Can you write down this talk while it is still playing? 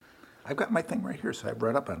I've got my thing right here, so I've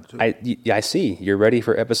read up on it, too. I see. You're ready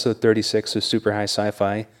for episode 36 of Super High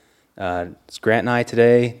Sci-Fi. It's Grant and I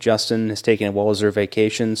today. Justin is taking a well-deserved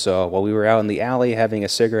vacation, so while we were out in the alley having a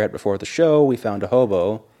cigarette before the show, we found a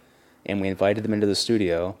hobo, and we invited him into the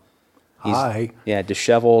studio. Hi. Yeah,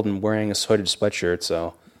 disheveled and wearing a hooded sweatshirt,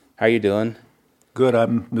 so how are you doing? Good,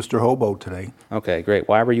 I'm Mr. Hobo today. Okay, great.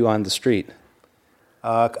 Why were you on the street?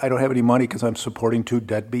 I don't have any money because I'm supporting 2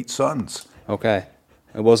 deadbeat sons. Okay.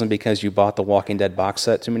 It wasn't because you bought the Walking Dead box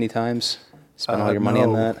set too many times? Spent all your money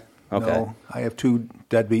on that? Okay. No, I have 2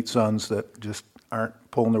 deadbeat sons that just aren't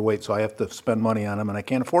pulling their weight, so I have to spend money on them, and I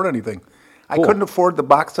can't afford anything. Cool. I couldn't afford the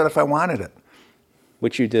box set if I wanted it.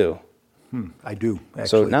 Which you do. I do, actually.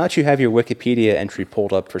 So now that you have your Wikipedia entry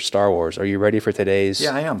pulled up for Star Wars, are you ready for today's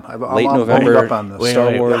Yeah, I am. late I'm November up on this.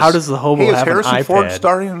 Star Wars? How does the hobo Hey, is have Harrison an Ford iPad?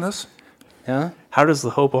 starring in this? Huh? How does the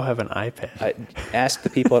hobo have an iPad? Ask the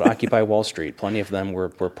people at Occupy Wall Street. Plenty of them were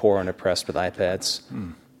poor and oppressed with iPads.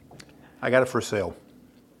 I got it for sale.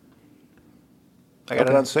 I got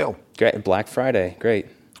it on sale. Great. Black Friday. Great.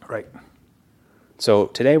 Right. So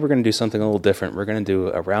today we're going to do something a little different. We're going to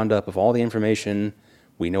do a roundup of all the information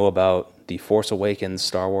we know about The Force Awakens,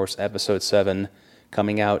 Star Wars Episode 7,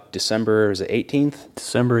 coming out December, is it 18th?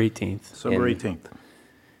 December 18th. December In- 18th.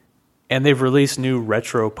 And they've released new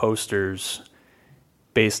retro posters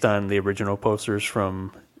based on the original posters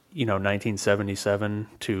from, 1977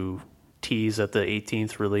 to tease at the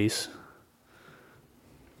 18th release.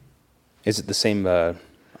 Is it the same, I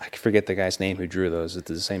forget the guy's name who drew those. Is it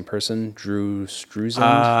the same person? Drew Struzan?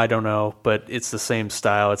 I don't know, but it's the same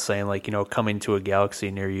style. It's saying, coming to a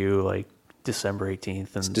galaxy near you, like December 18th.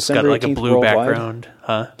 And it's December got like a 18th blue worldwide? background.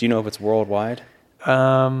 Huh? Do you know if it's worldwide?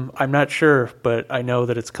 I'm not sure, but I know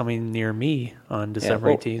that it's coming near me on December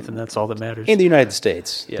well, 18th, and that's all that matters. In the United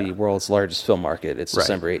States, Yeah. the world's largest film market, it's Right.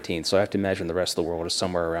 December 18th, so I have to imagine the rest of the world is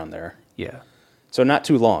somewhere around there. Yeah. So not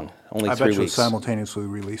too long, only I 3 bet you weeks. it's simultaneously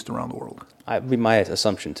released around the world. I'd be my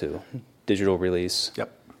assumption too. Digital release.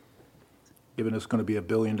 Yep. Given it's going to be a $1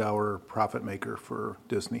 billion profit maker for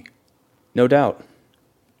Disney. No doubt.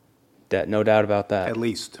 No doubt about that. At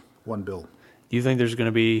least $1 billion. Do you think there's going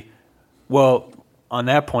to be, well, on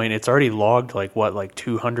that point, it's already logged like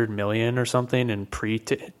 200 million or something in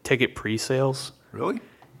ticket pre-sales? Really?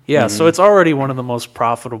 Yeah, so it's already one of the most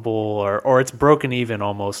profitable, or it's broken even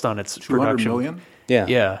almost on its 200 production. million? Yeah.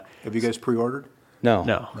 Yeah, Have you guys pre-ordered? No.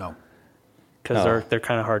 no, No. because No. they're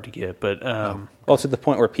kind of hard to get. But Well, to the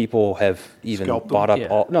point where people have even Scalped them? bought up Yeah.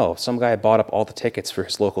 all. No, some guy bought up all the tickets for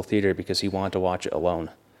his local theater because he wanted to watch it alone.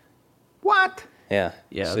 What? Yeah.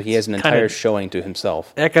 Yeah, So he has an it's entire kinda- showing to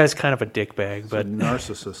himself. that guy's kind of a dickbag. A But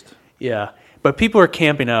narcissist. yeah, but people are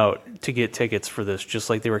camping out to get tickets for this, just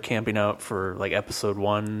like they were camping out for like episode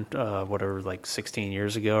 1, whatever, like 16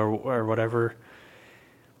 years ago or whatever.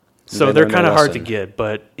 So They they're learned kind their of hard to lesson. get,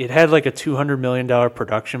 but it had like a $200 million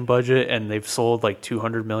production budget, and they've sold like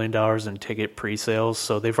 $200 million in ticket pre-sales,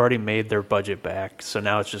 so they've already made their budget back. So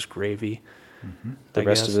now it's just gravy. The I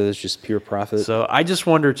rest guess. of it is just pure profit. So I just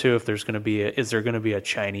wonder too if there's going to be is there going to be a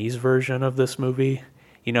Chinese version of this movie?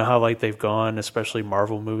 You know how like they've gone, especially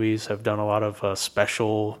Marvel movies have done a lot of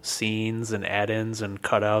special scenes and add-ins and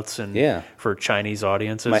cutouts and Yeah. for Chinese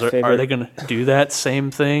audiences. My Are favorite- they going to do that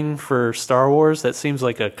same thing for Star Wars? That seems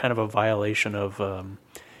like a kind of a violation of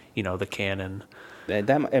the canon.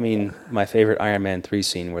 My favorite Iron Man 3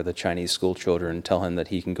 scene where the Chinese school children tell him that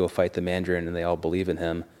he can go fight the Mandarin and they all believe in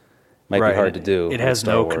him might be hard to do. It with has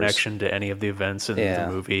Star no Wars. connection to any of the events in Yeah.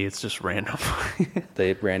 the movie. It's just random.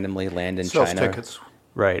 They randomly land in Sells China. tickets.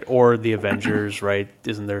 Right, or the Avengers, right?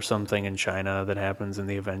 Isn't there something in China that happens in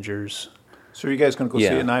the Avengers? So are you guys going to go see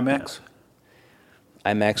Yeah. it in IMAX?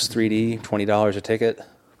 IMAX 3D, $20 a ticket.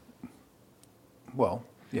 Well,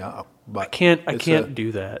 yeah. But I can't it's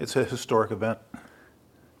do that. It's a historic event.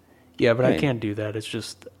 Yeah, but I Right. can't do that. It's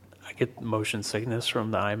just I get motion sickness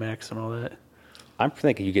from the IMAX and all that. I'm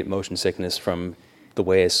thinking you get motion sickness from the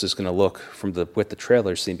way it's just going to look from what the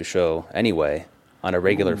trailers seem to show anyway on a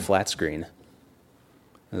regular flat screen.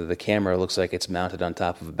 The camera looks like it's mounted on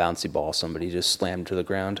top of a bouncy ball somebody just slammed to the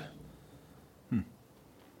ground.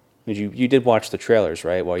 You did watch the trailers,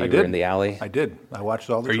 right, while you I were did. in the alley? I did. I watched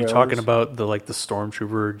all the Are you trailers. talking about the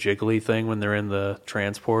stormtrooper jiggly thing when they're in the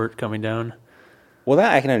transport coming down? Well,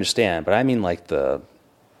 that I can understand, but I mean like the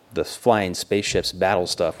flying spaceships battle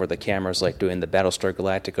stuff where the camera's like doing the Battlestar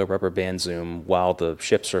Galactica rubber band zoom while the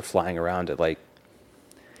ships are flying around it. Like,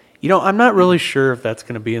 I'm not really sure if that's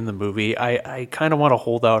going to be in the movie. I kind of want to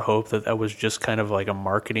hold out hope that was just kind of like a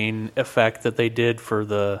marketing effect that they did for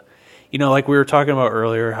the, like we were talking about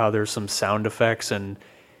earlier, how there's some sound effects and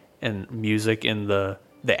music in the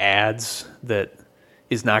ads that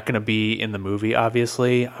is not going to be in the movie,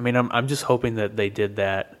 obviously. I mean, I'm just hoping that they did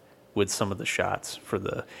that with some of the shots for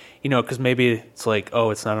the, because maybe it's like, oh,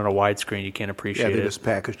 it's not on a widescreen, you can't Yeah, appreciate they it. just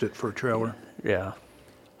packaged it for a trailer. Yeah.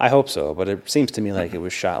 I hope so, but it seems to me like it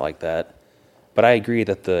was shot like that. But I agree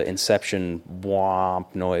that the Inception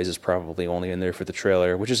womp noise is probably only in there for the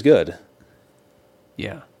trailer, which is good,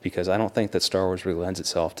 Yeah. because I don't think that Star Wars really lends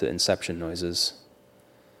itself to Inception noises.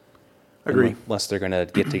 Agree. Unless they're going to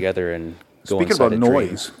get together and go Speaking inside about a dream.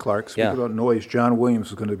 noise, Clark, speaking Yeah. about noise, John Williams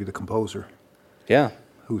is going to be the composer, Yeah.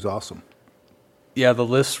 who's awesome. Yeah, the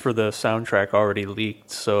list for the soundtrack already leaked,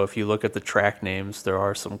 so if you look at the track names, there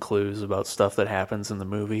are some clues about stuff that happens in the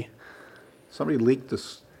movie. Somebody leaked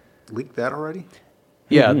that already?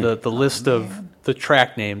 Yeah, the list of the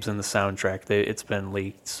track names in the soundtrack, it's been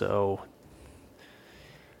leaked, so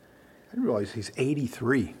I didn't realize he's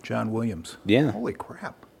 83, John Williams. Yeah. Holy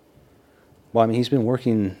crap. Well, I mean, he's been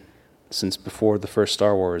working since before the first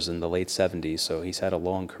Star Wars in the late 70s, so he's had a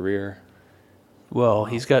long career. well,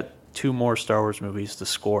 he's got 2 more Star Wars movies to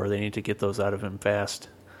score. They need to get those out of him fast.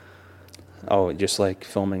 Oh, just like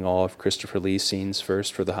filming all of Christopher Lee's scenes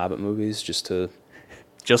first for the Hobbit movies, just to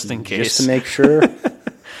Just in case. just to make sure.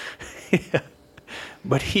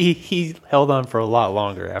 But he held on for a lot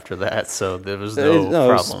longer after that, so there was no It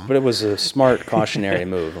was- problem. but it was a smart cautionary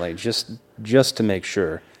move, like just to make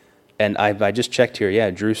sure. And I just checked here. Yeah,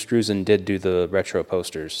 Drew Struzan did do the retro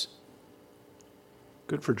posters.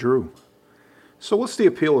 Good for Drew. So what's the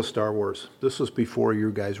appeal of Star Wars? This was before you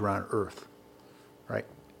guys were on Earth, right?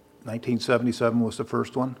 1977 was the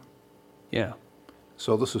first one. Yeah.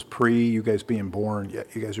 So this is pre you guys being born. Yeah,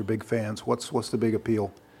 you guys are big fans. What's the big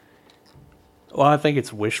appeal? Well, I think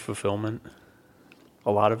it's wish fulfillment.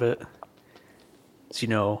 A lot of it. It's,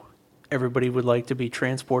 everybody would like to be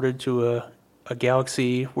transported to a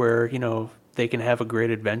galaxy where, they can have a great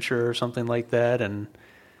adventure or something like that. And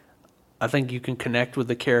I think you can connect with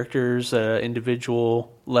the characters at an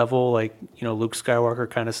individual level. Like, Luke Skywalker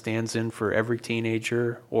kind of stands in for every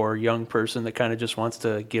teenager or young person that kind of just wants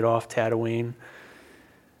to get off Tatooine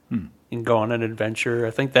and go on an adventure.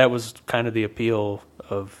 I think that was kind of the appeal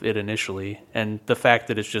of it initially. And the fact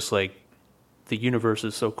that it's just like the universe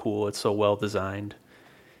is so cool, it's so well designed.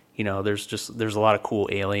 There's a lot of cool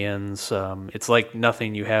aliens. It's like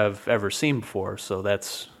nothing you have ever seen before. So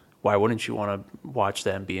that's why wouldn't you want to watch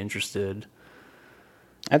that and be interested?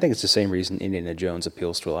 I think it's the same reason Indiana Jones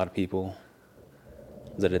appeals to a lot of people.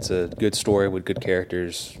 That it's a good story with good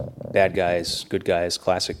characters, bad guys, good guys,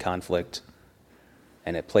 classic conflict.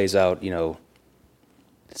 And it plays out,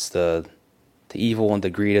 it's the evil and the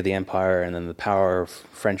greed of the Empire and then the power of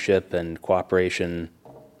friendship and cooperation.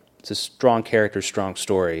 It's a strong character, strong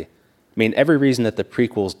story. I mean, every reason that the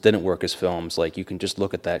prequels didn't work as films, like you can just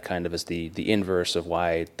look at that kind of as the inverse of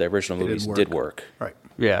why the original They movies didn't did work. work. Right.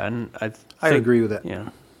 Yeah, and I I agree with that. Yeah.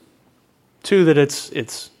 2, that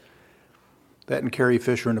it's That and Carrie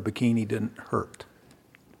Fisher in a bikini didn't hurt.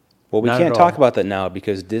 Well, we Not can't at talk all. about that now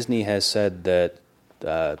because Disney has said that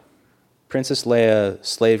Princess Leia,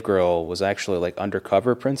 Slave Girl, was actually like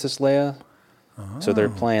undercover Princess Leia. So they're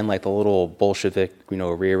playing like the little Bolshevik,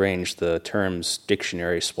 rearrange the terms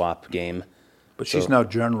dictionary swap game. But she's now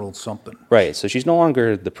General something. Right. So she's no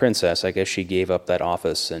longer the princess. I guess she gave up that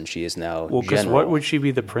office and she is now well, because general. what would she be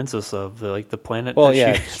the princess of? The planet Well, that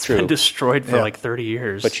yeah, she's it's true. been destroyed for Yeah. like 30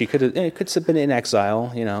 years. But she could have been in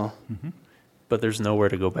exile. But there's nowhere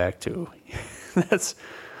to go back to. That's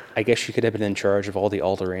I guess she could have been in charge of all the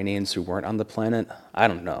Alderaanians who weren't on the planet. I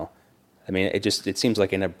don't know. I mean, it seems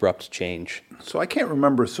like an abrupt change. So I can't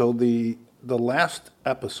remember. So the last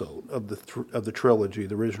episode of the trilogy,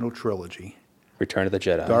 the original trilogy, Return of the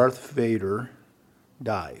Jedi. Darth Vader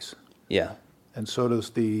dies, Yeah. and so does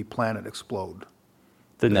the planet explode.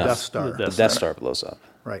 the No. Death Star. The Death Star blows up.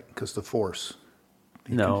 Right, because the Force.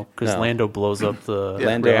 No, because No. Lando blows up the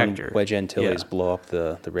Lando reactor. and Wedge Antilles Yeah. blow up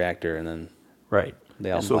the reactor, and then Right. they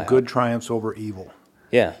all So fly good out. triumphs over evil,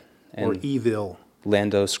 Yeah. or And evil.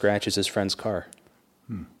 Lando scratches his friend's car.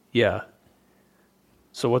 Yeah.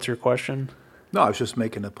 So what's your question? No, I was just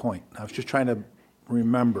making a point. I was just trying to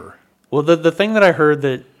remember. Well, the thing that I heard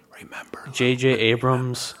that Remember. J.J.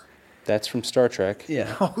 Abrams. That's from Star Trek.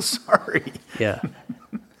 Yeah. Oh, sorry. Yeah.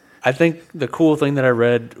 I think the cool thing that I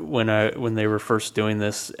read when they were first doing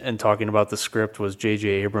this and talking about the script was J.J.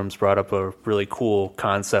 Abrams brought up a really cool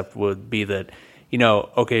concept would be that,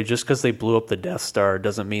 okay, just because they blew up the Death Star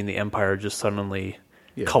doesn't mean the Empire just suddenly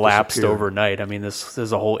collapsed disappeared. overnight. I mean, this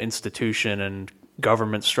is a whole institution and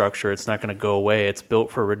government structure. It's not going to go away. It's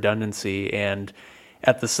built for redundancy. And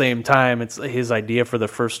at the same time, it's his idea for the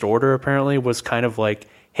First Order apparently was kind of like,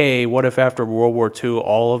 hey, what if after World War II,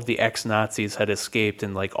 all of the ex-Nazis had escaped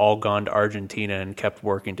and like all gone to Argentina and kept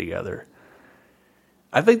working together?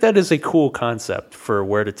 I think that is a cool concept for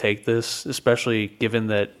where to take this, especially given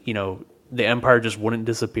that, the Empire just wouldn't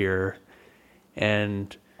disappear,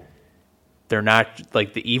 and they're not,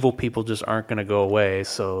 like, the evil people just aren't going to go away,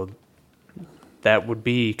 so that would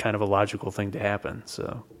be kind of a logical thing to happen,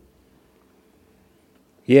 so...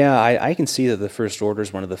 Yeah, I can see that the First Order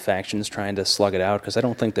is one of the factions trying to slug it out, because I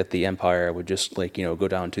don't think that the Empire would just, go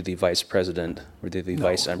down to the vice president or the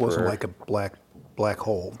vice emperor. It wasn't like a black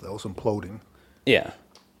hole that was imploding. Yeah.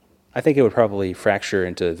 I think it would probably fracture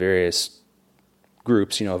into various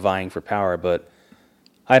groups, vying for power, but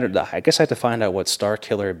I guess I have to find out what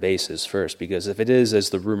Starkiller base is first, because if it is,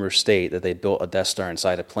 as the rumors state, that they built a Death Star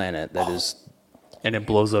inside a planet, that is... And it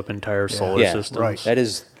blows up entire solar systems. Right. That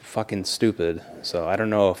is fucking stupid. So I don't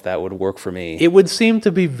know if that would work for me. It would seem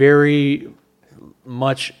to be very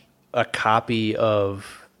much a copy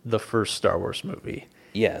of the first Star Wars movie.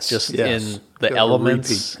 Yes. Just Yes. in the Kind of a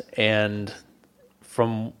elements and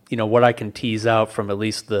from, what I can tease out from at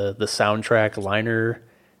least the soundtrack liner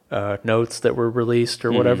notes that were released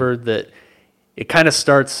or whatever, that it kind of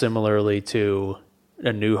starts similarly to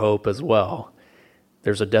A New Hope as well.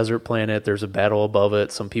 There's a desert planet, there's a battle above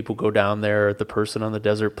it, some people go down there, the person on the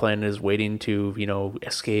desert planet is waiting to,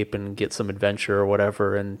 escape and get some adventure or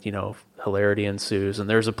whatever, and, hilarity ensues, and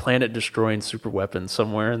there's a planet destroying super weapons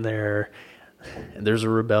somewhere in there, and there's a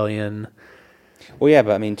rebellion. Well, yeah,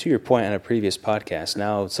 but I mean, to your point on a previous podcast,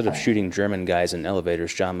 now instead of shooting German guys in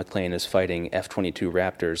elevators, John McClane is fighting F-22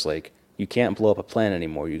 Raptors. Like, you can't blow up a planet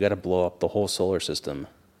anymore. You got to blow up the whole solar system.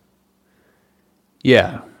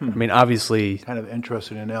 Yeah, I mean, obviously... Kind of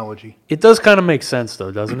interesting analogy. It does kind of make sense,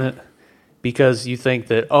 though, doesn't it? Because you think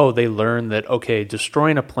that, they learned that, okay,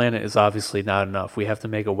 destroying a planet is obviously not enough. We have to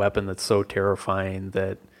make a weapon that's so terrifying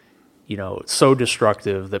that, so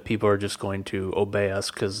destructive that people are just going to obey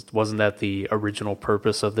us, because wasn't that the original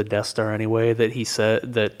purpose of the Death Star anyway, that he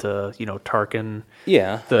said, that, Tarkin,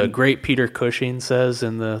 the great Peter Cushing says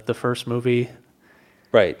in the first movie?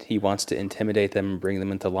 Right. He wants to intimidate them and bring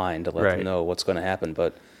them into line to let them know what's going to happen.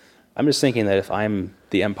 But I'm just thinking that if I'm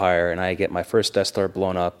the Empire and I get my first Death Star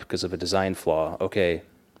blown up because of a design flaw, okay,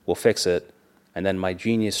 we'll fix it. And then my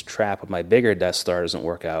genius trap of my bigger Death Star doesn't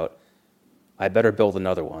work out, I better build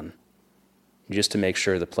another one just to make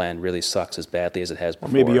sure the plan really sucks as badly as it has before.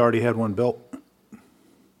 Or maybe you already had one built.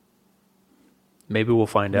 Maybe we'll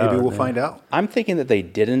find out. Maybe we'll find out. I'm thinking that they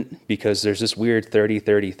didn't, because there's this weird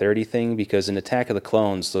 30-30-30 thing, because in Attack of the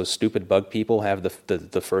Clones, those stupid bug people have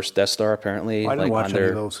the first Death Star, apparently. I didn't watch any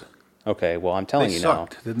of those. Okay, well, I'm telling They you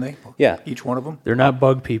sucked, didn't they? Yeah. Each one of them? They're not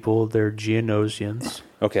bug people, they're Geonosians.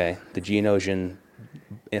 now. Okay, the Geonosian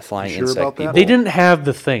flying You sure insect about that? people. They didn't have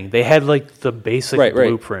the thing. They had, the basic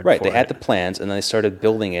blueprint Right, for they had it. the plans, and then they started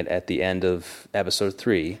building it at the end of Episode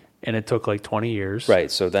 3. And it took, 20 years.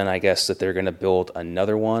 Right, so then I guess that they're going to build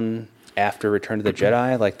another one after Return to the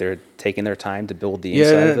Jedi, like they're taking their time to build the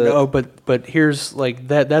inside of it. No, but here's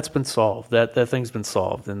that's been solved. That thing's been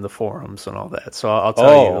solved in the forums and all that. So I'll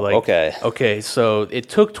tell you, okay, so it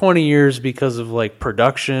took 20 years because of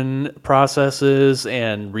production processes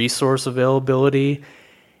and resource availability,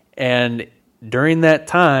 and during that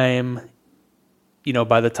time,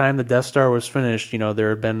 by the time the Death Star was finished, there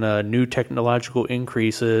had been new technological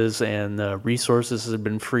increases and resources had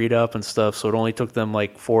been freed up and stuff. So it only took them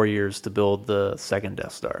 4 years to build the second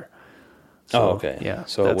Death Star. So, okay. Yeah.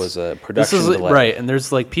 So it was a production delay. Right. And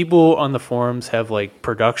there's people on the forums have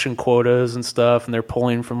production quotas and stuff, and they're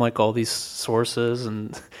pulling from all these sources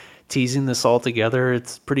and teasing this all together.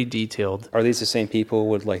 It's pretty detailed. Are these the same people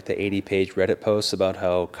with the 80-page Reddit posts about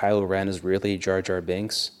how Kylo Ren is really Jar Jar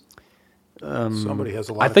Binks? Somebody has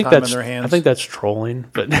a lot of time in their hands. I think that's trolling,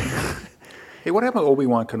 but Hey, what happened to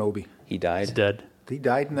Obi-Wan Kenobi? He died. he's dead. He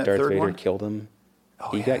died in that Darth third Vader one? killed him. Oh,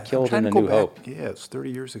 He yeah. got I'm killed trying in to A go New back. Hope. Yeah, it's 30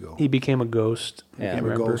 years ago. He became a ghost. Yeah. Became a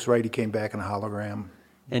remember? ghost, right? He came back in a hologram.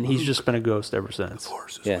 And he's just been a ghost ever since.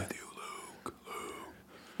 Force is Yeah. with you, Luke.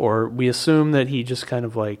 Or we assume that he just kind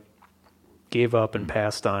of gave up and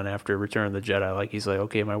passed on after Return of the Jedi. He's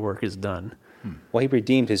okay, my work is done. Well, he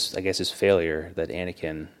redeemed his failure that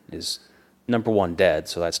Anakin is, number one, dead,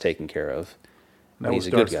 so that's taken care of. That And was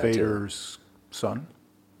he's a good Darth guy, too. Vader's son.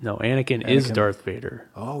 No, Anakin is Anakin. Darth Vader.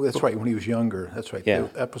 Oh, that's right. When he was younger. That's right. Yeah.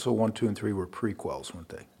 Episode 1, 2, and 3 were prequels, weren't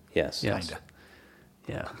they? Yes. Yes. Kinda.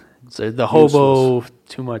 Yeah. So the hobo,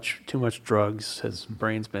 too much drugs. His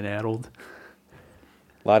brain's been addled.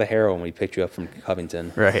 A lot of heroin when he picked you up from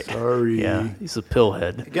Covington. Right. Sorry. Yeah. He's a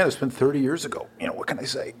pillhead. Again, it's been 30 years ago. What can I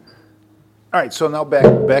say? All right, so now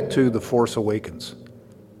back to The Force Awakens.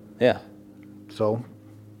 Yeah. So,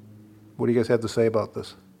 What do you guys have to say about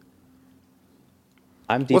this?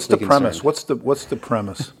 I'm deeply What's the concerned. premise? What's the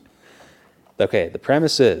premise? Okay, the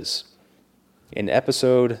premise is, in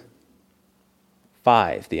episode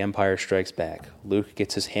 5, The Empire Strikes Back, Luke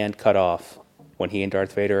gets his hand cut off when he and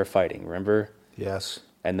Darth Vader are fighting, remember? Yes.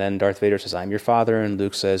 And then Darth Vader says, I'm your father, and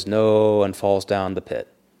Luke says, no, and falls down the pit.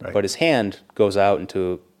 Right. But his hand goes out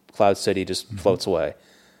into Cloud City, just floats away.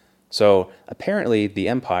 So apparently the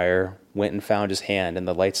Empire went and found his hand and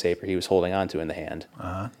the lightsaber he was holding onto in the hand.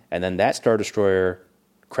 Uh-huh. And then that Star Destroyer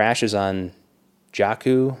crashes on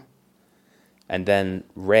Jakku, and then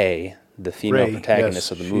Rey, the female Rey, protagonist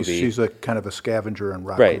yes, of the movie. She's a kind of a scavenger in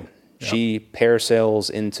Raku. Right. Yeah. She parasails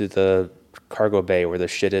into the cargo bay where the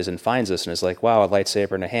shit is and finds us and is like, wow, a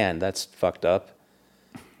lightsaber in a hand. That's fucked up.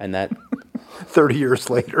 And that... 30 years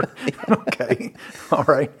later. Okay. All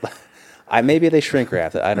right. Maybe they shrink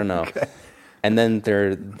wrapped it. I don't know. Okay. And then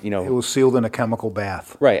they're, It was sealed in a chemical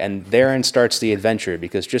bath. right. And therein starts the adventure,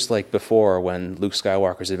 because just like before, when Luke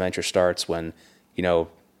Skywalker's adventure starts, when, the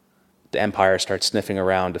Empire starts sniffing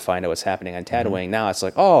around to find out what's happening on Tatooine, now it's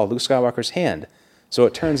like, oh, Luke Skywalker's hand. So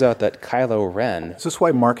it turns out that Kylo Ren, Is this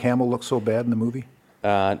why Mark Hamill looks so bad in the movie?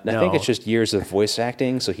 I think No. it's just years of voice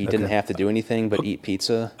acting, so he didn't have to do anything but eat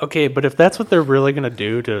pizza. Okay, but if that's what they're really going to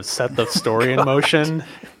do to set the story in motion,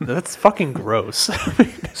 that's fucking gross.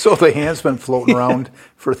 So the hand's been floating around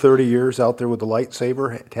for 30 years out there with the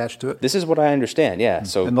lightsaber attached to it? This is what I understand, yeah.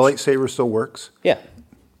 So And the lightsaber still works? yeah,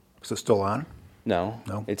 Is it still on? no,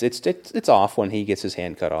 No? it's off when he gets his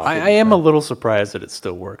hand cut off. I am a little surprised that it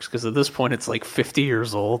still works, because at this point it's like 50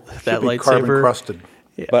 years old, that Should be carbon lightsaber. crusted.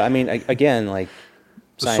 But I mean, again, like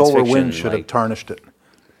The science solar fiction, wind should like, have tarnished it.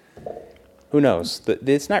 who knows?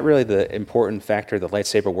 It's not really the important factor of the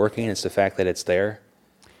lightsaber working. It's the fact that it's there.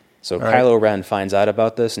 So right. Kylo Ren finds out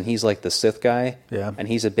about this, and he's like the Sith guy. Yeah. And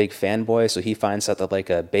he's a big fanboy, so he finds out that like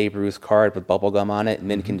a Babe Ruth card with bubblegum on it,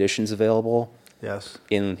 mint conditions available. Yes.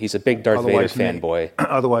 He's a big Darth Vader fanboy.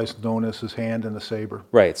 Otherwise known as his hand and the saber.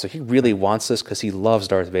 Right, so he really wants this because he loves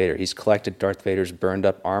Darth Vader. He's collected Darth Vader's burned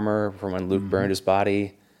up armor from when Luke burned his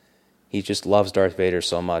body. He just loves Darth Vader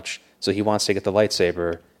so much. So he wants to get the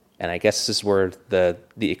lightsaber. And I guess this is where the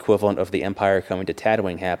equivalent of the Empire coming to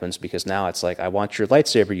Tatooine happens, because now it's like, I want your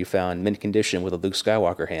lightsaber you found, mint condition with a Luke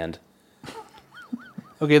Skywalker hand.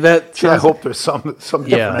 Okay, that Gee, I sounds, hope there's some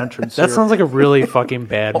different entrance that here. sounds like a really fucking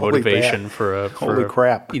bad Holy motivation bad. for Holy a,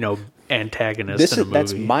 crap. antagonist in a movie.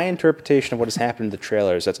 That's my interpretation of what has happened in the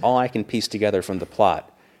trailers. That's all I can piece together from the plot.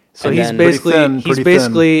 So And he's then- basically Pretty thin, he's pretty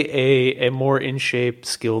basically a more in shape,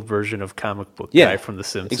 skilled version of comic book Yeah, guy from The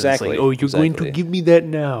Simpsons. exactly, Like, oh, you're going exactly. to give me that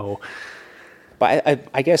now. But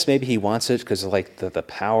I guess maybe he wants it because of like the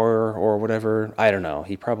power or whatever. I don't know.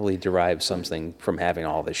 He probably derives something from having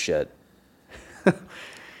all this shit.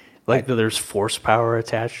 Like that there's force power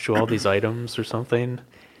attached to all these items or something.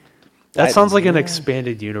 That sounds like an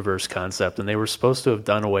expanded universe concept, and they were supposed to have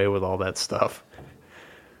done away with all that stuff.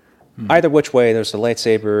 Either which way, there's the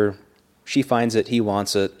lightsaber. She finds it. He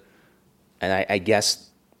wants it. And I guess,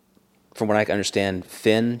 from what I can understand,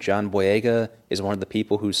 Finn, John Boyega, is one of the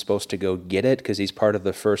people who's supposed to go get it because he's part of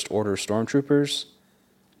the First Order stormtroopers.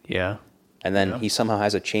 Yeah. And then he somehow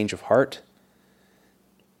has a change of heart.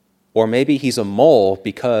 Or maybe he's a mole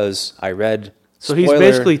because I read... So he's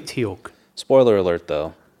basically Teal'c. Spoiler alert,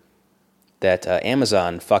 though, that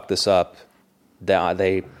Amazon fucked this up.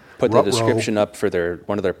 They put the Ruh-roh. description up for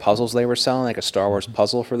one of their puzzles they were selling, like a Star Wars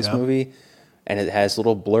puzzle for this Yeah. movie, and it has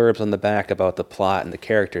little blurbs on the back about the plot and the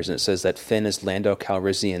characters, and it says that Finn is Lando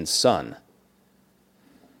Calrissian's son.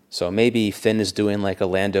 So maybe Finn is doing like a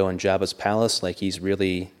Lando in Jabba's palace, like he's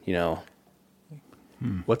really,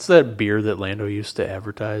 What's that beer that Lando used to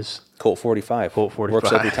advertise? Colt 45. Colt 45.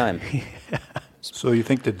 Works every time. So you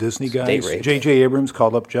think the Disney Date guys, rape. J.J. Abrams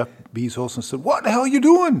called up Jeff Bezos and said, "What the hell are you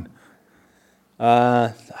doing?"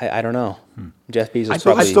 I don't know. Jeff Bezos So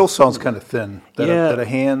probably... it still sounds kind of thin. That, Yeah. that a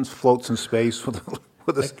hand floats in space with a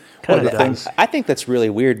kinda with a thing. does. I think that's really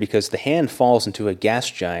weird because the hand falls into a gas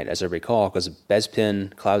giant, as I recall, because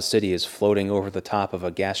Bespin Cloud City is floating over the top of a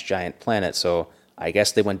gas giant planet. So I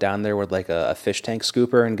guess they went down there with like a fish tank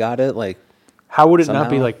scooper and got it. Like, How would it not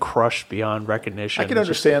be Somehow. like crushed beyond recognition? I can It's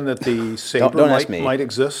just- understand that the saber don't ask me. might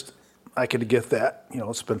exist. I could get that.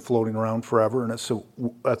 It's been floating around forever, and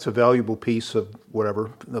that's a valuable piece of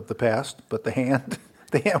whatever of the past. But the hand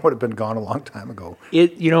would have been gone a long time ago.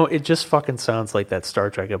 It just fucking sounds like that Star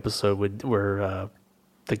Trek episode where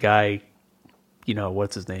the guy,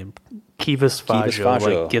 what's his name? Kivas Fajo,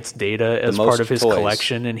 Fajo. like gets Data as most part of his toys.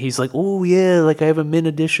 collection, and he's like, "Oh yeah, like I have a mint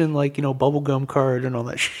edition, like bubblegum card and all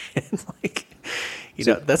that shit." Like,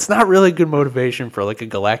 That's not really good motivation for like a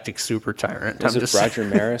galactic super tyrant. Is it Roger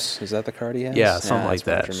Maris? Is that the card he has? Yeah, something like it's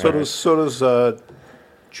that. Roger So Maris. does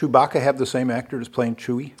Chewbacca have the same actor that's playing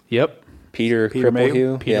Chewie? Yep. Peter Peter Mayhew?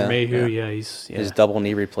 Mayhew? Peter yeah. Mayhew, Yeah. he's His double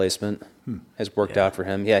knee replacement has worked Yeah. out for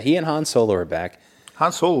him. Yeah, he and Han Solo are back.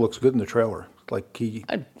 Han Solo looks good in the trailer. Like He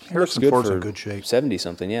looks Harrison good Ford's for in good shape.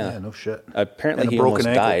 70-something, yeah. Yeah, no shit. Apparently and a he broken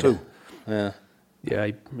almost died. ankle too. Yeah,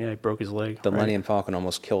 he broke his leg. the right? Millennium Falcon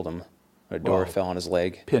almost killed him. A door Well, fell on his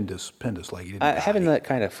leg. Pinned his leg. He didn't die. Having that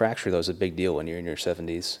kind of fracture, though, is a big deal when you're in your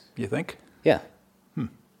 70s. You think? Yeah.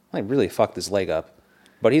 Like, really fucked his leg up.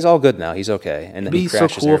 But he's all good now. He's okay. And then It'd he be so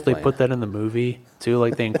crashed his cool if they airplane. put that in the movie too,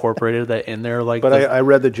 like they incorporated that in there. Like, But I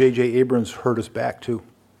read that J.J. Abrams hurt his back too.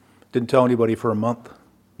 Didn't tell anybody for a month,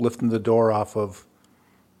 lifting the door off of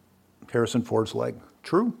Harrison Ford's leg.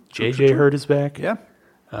 True. JJ hurt his back. Yeah.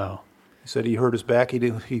 Oh, He said he hurt his back.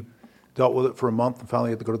 He dealt with it for a month and finally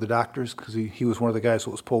had to go to the doctors because he was one of the guys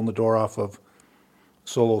that was pulling the door off of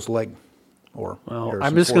Solo's leg. Or well, Harrison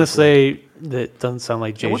I'm just gonna Ford's leg. say that doesn't sound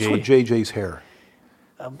like And what's with JJ. JJ's hair?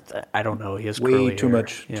 I don't know. He has Way curly too hair.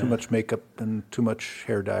 much, Yeah. too much makeup and too much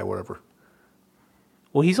hair dye, whatever.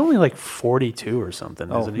 Well, he's only like 42 or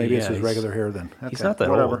something. Oh, isn't he? maybe it's Yeah, his regular hair then. He's Okay, not that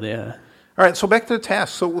whatever. old. Yeah. All right, so back to the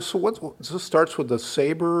task. So this starts with a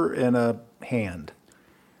saber and a hand.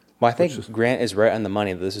 Well, I think Grant is right on the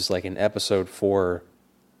money. This is like an episode 4.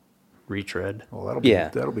 Retread. Well,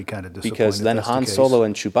 that'll be kind of disappointing. Because then if that's the Han case. Solo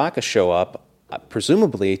and Chewbacca show up,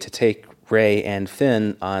 presumably to take Rey and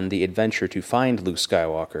Finn on the adventure to find Luke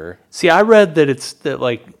Skywalker. See, I read that it's that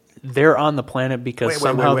like they're on the planet because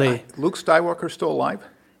somehow they. Luke Skywalker's still alive?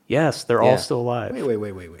 Yes, they're Yeah. all still alive.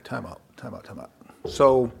 Wait. Time out.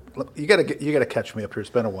 So you gotta catch me up here. It's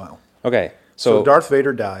been a while. Okay, So so Darth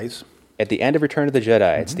Vader dies. at the end of Return of the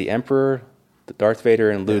Jedi, it's the Emperor, Darth Vader,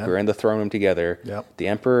 and Luke Yeah. are in the throne room together. Yep. The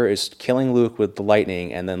Emperor is killing Luke with the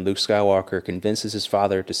lightning, and then Luke Skywalker convinces his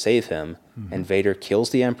father to save him, and Vader kills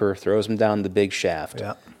the Emperor, throws him down the big shaft.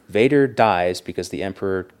 Yep. Vader dies because the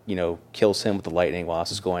Emperor, kills him with the lightning while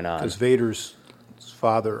this is going on. Because Vader's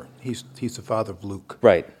father, he's the father of Luke.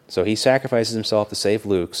 Right. So he sacrifices himself to save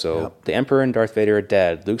Luke. So Yep. the Emperor and Darth Vader are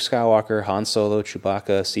dead. Luke Skywalker, Han Solo,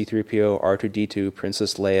 Chewbacca, C-3PO, R2-D2,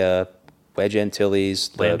 Princess Leia, Wedge Antilles,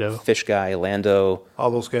 the Lando. fish guy, Lando. All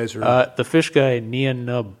those guys are. The fish guy, Nian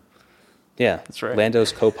Nub. Yeah, That's right.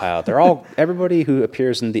 Lando's co-pilot. They're all everybody who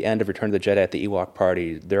appears in the end of Return of the Jedi at the Ewok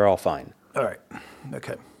party. They're all fine. All right.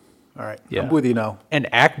 Okay. All right. Yeah. I'm with you now. And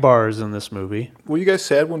Akbar is in this movie. Were you guys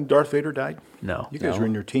sad when Darth Vader died? No. You guys No. were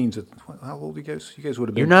in your teens. How old are you guys? You guys would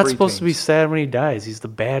have been. You're not supposed to be preteens. sad when he dies. He's the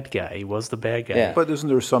bad guy. He was the bad guy. Yeah. But isn't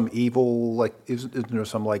there some evil? Like, isn't there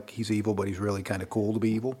some like he's evil, but he's really kind of cool to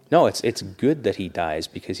be evil? No, it's good that he dies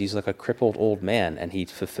because he's like a crippled old man and he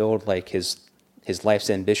fulfilled like his life's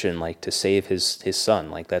ambition, like to save his son.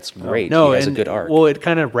 Like that's great. No, he has and a good arc. well, it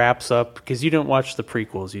kind of wraps up because you didn't watch the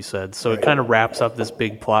prequels. You said so. It kind of wraps up this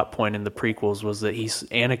big plot point in the prequels was that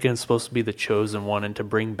Anakin's supposed to be the chosen one and to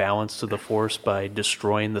bring balance to the Force by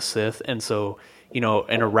destroying the Sith. And so, in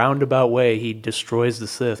a roundabout way, he destroys the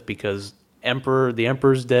Sith because the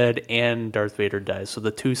Emperor's dead and Darth Vader dies. So the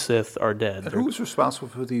two Sith are dead. And who was responsible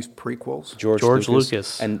for these prequels? George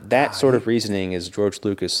Lucas. And that sort of reasoning is George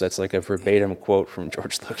Lucas. That's like a verbatim quote from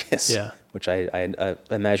George Lucas. Yeah. Which I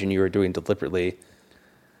imagine you were doing deliberately.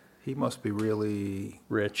 He must be really.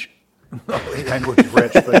 Rich. I know he's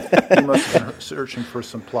rich, but he must have been searching for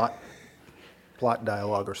some plot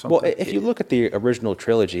dialogue or something. Well, if you look at the original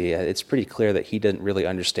trilogy, it's pretty clear that he didn't really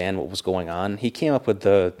understand what was going on. He came up with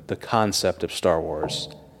the concept of Star Wars,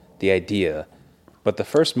 the idea. But the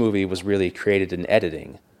first movie was really created in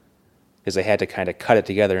editing because they had to kind of cut it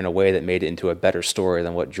together in a way that made it into a better story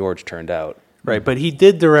than what George turned out. Right, but he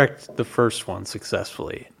did direct the first one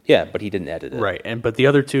successfully. Yeah, but he didn't edit it. Right, but the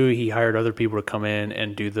other two, he hired other people to come in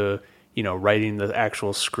and do the, writing the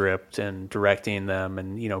actual script and directing them,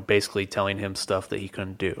 and basically telling him stuff that he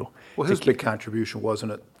couldn't do. Well, his big contribution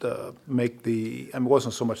wasn't it it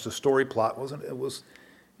wasn't so much the story plot, wasn't it? It was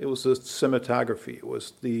the cinematography. It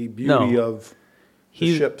was the beauty No. of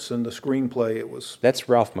the ships and the screenplay. It was. That's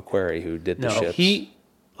Ralph McQuarrie who did the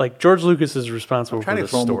ships. George Lucas is responsible I'm for trying the to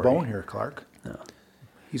throw him a story. bone here, Clark. No.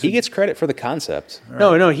 He gets credit for the concept.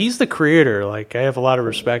 No, he's the creator. Like, I have a lot of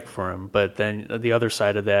respect for him. But then the other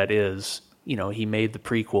side of that is, he made the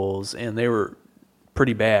prequels, and they were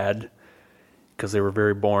pretty bad because they were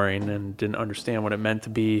very boring and didn't understand what it meant to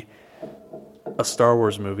be a Star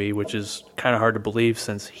Wars movie, which is kind of hard to believe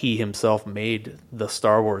since he himself made the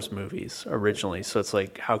Star Wars movies originally. So it's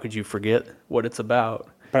like, how could you forget what it's about?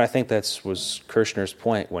 But I think that was Kirshner's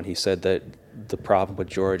point when he said that the problem with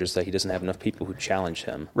George is that he doesn't have enough people who challenge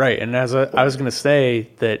him. Right, and I was going to say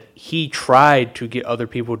that he tried to get other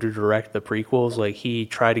people to direct the prequels. Like, he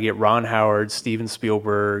tried to get Ron Howard, Steven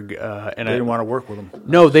Spielberg, and They didn't want to work with him.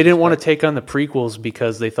 No, they didn't want to take on the prequels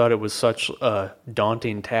because they thought it was such a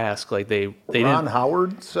daunting task. Like, they Ron didn't.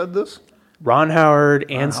 Howard said this? Ron Howard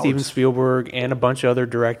and Steven Howard's- Spielberg and a bunch of other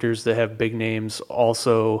directors that have big names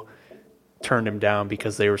also turned him down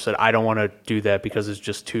because they said, I don't want to do that because it's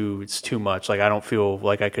too much. Like, I don't feel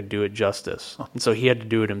like I could do it justice. And so he had to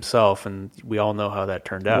do it himself, and we all know how that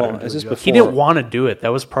turned out. Well, is this He before- didn't want to do it. That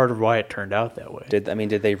was part of why it turned out that way. Did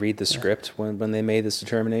they read the script when they made this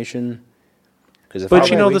determination? Because But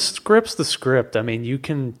the script's the script. I mean, you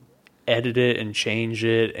can edit it and change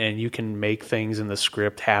it, and you can make things in the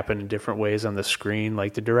script happen in different ways on the screen.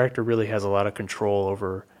 Like, the director really has a lot of control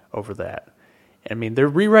over that. I mean, the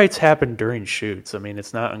rewrites happen during shoots. I mean,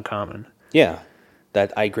 it's not uncommon. yeah,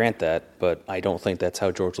 that I grant that, but I don't think that's how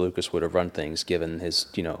George Lucas would have run things, given his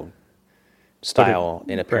style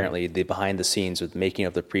and apparently the behind the scenes with making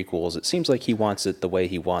of the prequels. It seems like he wants it the way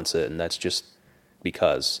he wants it, and that's just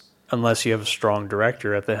because. Unless you have a strong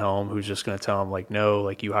director at the helm who's just going to tell him, like, no,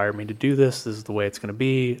 like, you hired me to do this. This is the way it's going to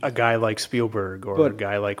be. A guy like Spielberg or a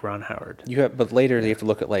guy like Ron Howard. But later you have to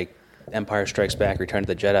look at like Empire Strikes Back, Return to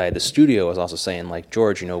the Jedi. The studio was also saying like,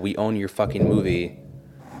 George, we own your fucking movie.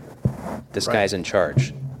 This guy's in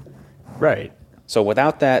charge. Right. So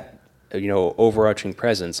without that, overarching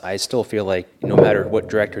presence, I still feel like no matter what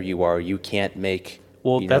director you are, you can't make.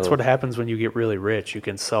 Well, that's what happens when you get really rich. You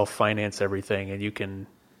can self-finance everything, and you can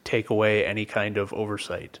take away any kind of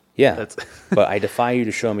oversight. Yeah, but I defy you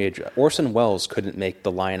to show me Orson Welles couldn't make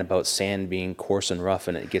the line about sand being coarse and rough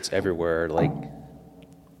and it gets everywhere. Like,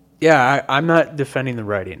 yeah, I'm not defending the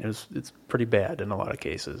writing. It's pretty bad in a lot of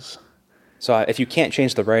cases. So if you can't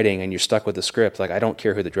change the writing and you're stuck with the script, like I don't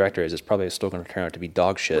care who the director is, it's probably still going to turn out to be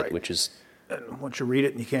dog shit, Right. which is. And once you read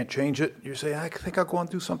it and you can't change it, you say, I think I'll go on and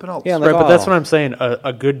do something else. Yeah, Right, like, but that's oh. what I'm saying.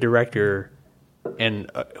 A good director and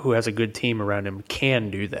who has a good team around him can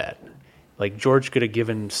do that. Like, George could have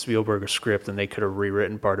given Spielberg a script and they could have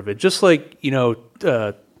rewritten part of it. Just like,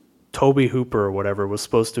 Toby Hooper or whatever was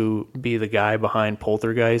supposed to be the guy behind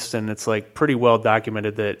Poltergeist, and it's like pretty well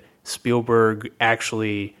documented that Spielberg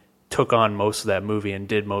actually took on most of that movie and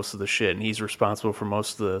did most of the shit, and he's responsible for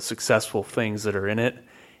most of the successful things that are in it,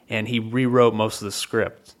 and he rewrote most of the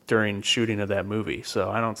script during shooting of that movie. So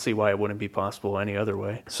I don't see why it wouldn't be possible any other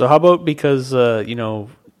way. So how about because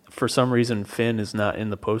for some reason Finn is not in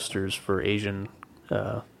the posters for Asian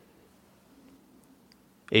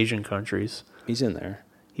countries. He's in there.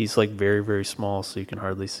 He's like very, very small, so you can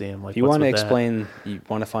hardly see him. Like, You what's want to with that? explain, you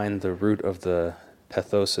want to find the root of the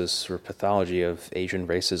pathosis or pathology of Asian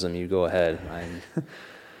racism, you go ahead. I'm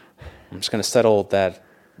just going to settle that.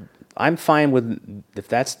 I'm fine with, if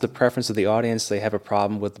that's the preference of the audience, they have a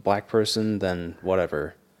problem with the black person, then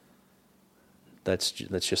whatever. That's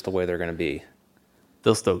just the way they're going to be.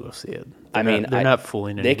 They'll still go see it. They're not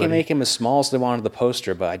fooling anybody. They can make him as small as they want on the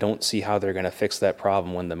poster, but I don't see how they're going to fix that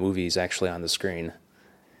problem when the movie's actually on the screen.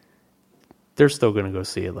 They're still going to go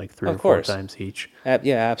see it like 3 Of or 4 course. times each.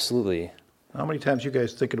 Yeah, absolutely. How many times you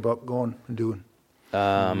guys thinking about going and doing?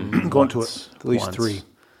 Going to it. At least Once. 3.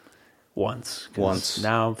 Once. 'Cause Once.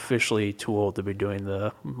 Now I'm officially too old to be doing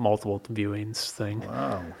the multiple viewings thing.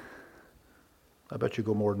 Wow. I bet you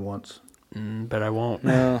go more than once. But I won't.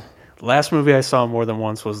 No. The last movie I saw more than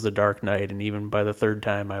once was The Dark Knight, and even by the 3rd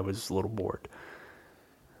time I was a little bored.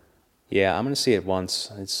 Yeah, I'm going to see it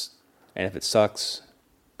once. And if it sucks,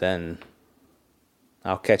 then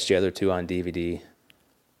I'll catch the other 2 on DVD.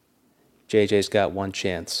 JJ's got one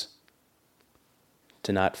chance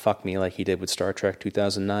to not fuck me like he did with Star Trek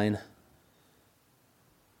 2009.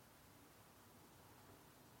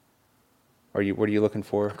 What are you looking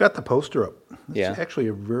for? I've got the poster up. It's Yeah. actually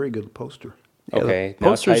a very good poster. Okay, The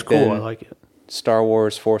now poster's type cool. in I like it. Star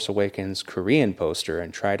Wars Force Awakens Korean poster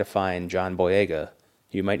and try to find John Boyega.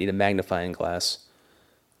 You might need a magnifying glass.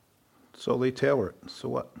 So they tailor it. So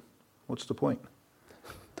what? What's the point?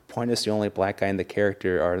 The point is the only black guy in the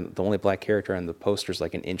character, or the only black character on the poster is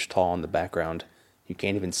like an inch tall in the background. You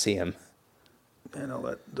can't even see him. I know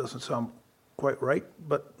that doesn't sound quite right,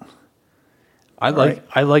 but I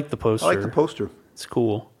like the poster. I like the poster. It's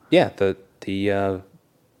cool. Yeah, the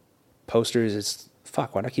posters is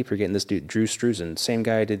fuck. Why do I keep forgetting this dude? Drew Struzan, same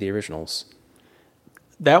guy who did the originals.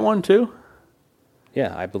 That one too?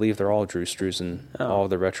 Yeah, I believe they're all Drew Struzan, all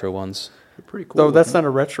the retro ones. They're pretty cool. Though that's not a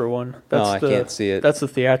retro one. That's I can't see it. That's the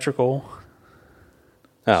theatrical.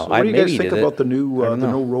 Oh, So what do you guys maybe think did about it. the new I don't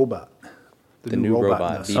know. robot? The new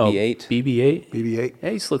robot, in this. BB-8. BB-8. BB-8. Yeah,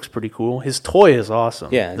 he looks pretty cool. His toy is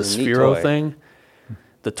awesome. Yeah, the it's a neat Sphero toy. thing.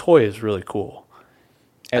 The toy is really cool.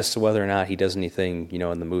 As to whether or not he does anything,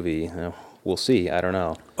 in the movie, we'll see. I don't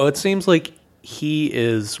know. Oh, it seems like he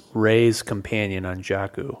is Rey's companion on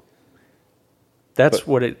Jakku. That's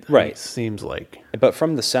what it right. seems like. But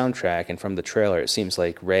from the soundtrack and from the trailer, it seems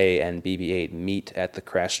like Rey and BB-8 meet at the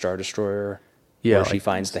crashed Star Destroyer where she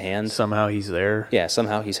finds the hand. Somehow he's there. Yeah,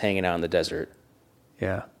 somehow he's hanging out in the desert.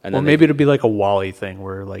 Yeah. And Or then maybe it'll be like a Wally thing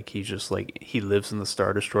where like he just like he lives in the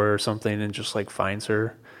Star Destroyer or something and just like finds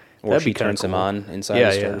her. Or That'd she be kinda turns him cool. on inside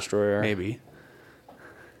the Star Destroyer. Maybe.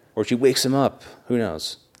 Or she wakes him up. Who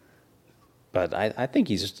knows? But I think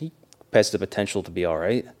he has the potential to be all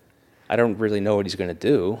right. I don't really know what he's going to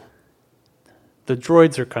do. The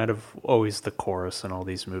droids are kind of always the chorus in all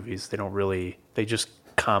these movies. They just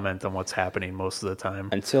comment on what's happening most of the time.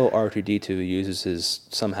 Until R2-D2 uses his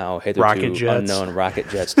somehow Rocket hitherto jets. unknown rocket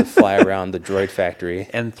jets to fly around the droid factory.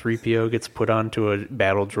 And 3PO gets put onto a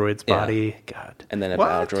battle droid's Yeah. body. God. And then a What?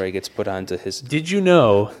 battle droid gets put onto his... Did you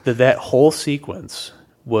know that whole sequence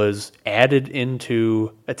was added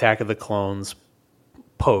into Attack of the Clones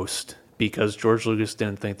post because George Lucas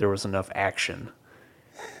didn't think there was enough action?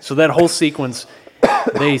 So that whole sequence,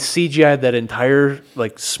 they CGI'd that entire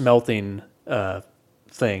like smelting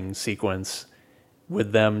thing sequence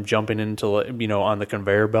with them jumping into on the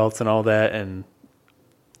conveyor belts and all that, and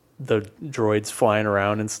the droids flying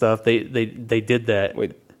around and stuff. They did that.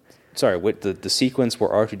 Wait, sorry, what, the sequence where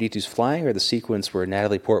R2-D2's flying, or the sequence where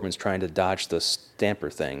Natalie Portman's trying to dodge the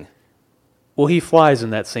stamper thing? Well, he flies in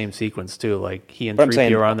that same sequence too. Like he and But I'm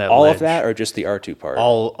saying 3PO are on that all ledge. of that, or just the R2 part?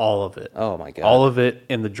 All of it. Oh my god! All of it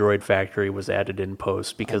in the droid factory was added in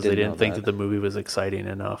post because they didn't didn't know think that. that the movie was exciting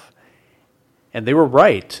enough. And they were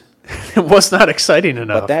right. It was not exciting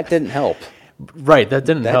enough. But that didn't help. Right, that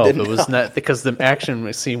didn't That help. didn't It was help. not because the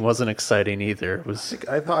action scene wasn't exciting either. It was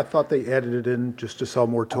I thought they added it in just to sell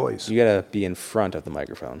more toys. You gotta be in front of the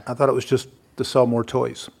microphone. I thought it was just to sell more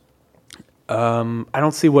toys. I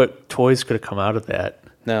don't see what toys could have come out of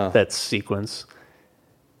that sequence.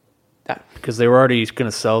 Because they were already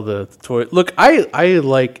going to sell the toy. Look,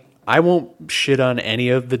 I won't shit on any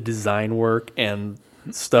of the design work and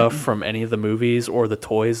stuff from any of the movies or the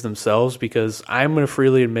toys themselves, because I'm going to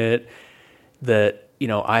freely admit that,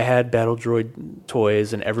 I had Battle Droid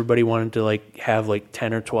toys and everybody wanted to have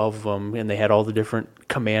 10 or 12 of them, and they had all the different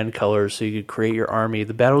command colors so you could create your army.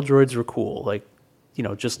 The Battle Droids were cool.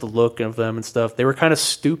 Just the look of them and stuff. They were kind of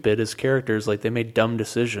stupid as characters. They made dumb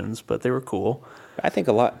decisions, but they were cool. I think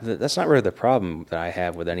that's not really the problem that I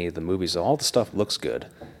have with any of the movies. All the stuff looks good.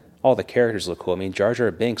 All the characters look cool. I mean, Jar Jar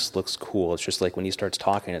Binks looks cool. It's just like when he starts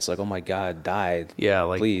talking, it's like, oh my god, die. Yeah,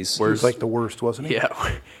 please. He was like the worst, wasn't he?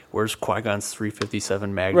 Yeah, where's Qui-Gon's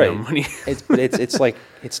 357 Magnum? Right. It's like,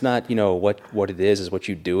 it's not, what it is what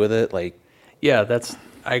you do with it. Yeah,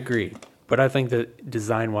 I agree. But I think that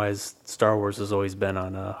design-wise, Star Wars has always been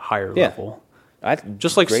on a higher Yeah. level.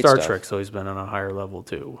 Just like great Star stuff. Trek's always been on a higher level,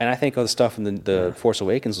 too. And I think all the stuff in the Force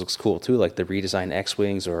Awakens looks cool too, like the redesigned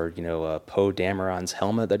X-Wings or, Poe Dameron's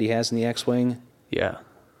helmet that he has in the X-Wing. Yeah.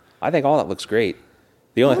 I think all that looks great.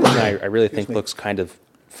 The only thing I really think looks kind of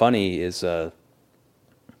funny is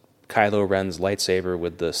Kylo Ren's lightsaber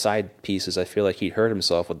with the side pieces. I feel like he'd hurt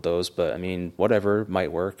himself with those, but I mean, whatever,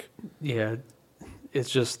 might work. Yeah, it's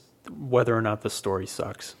just whether or not the story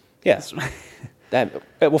sucks. Yes.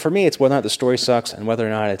 Well, for me, it's whether or not the story sucks and whether or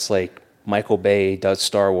not it's like Michael Bay does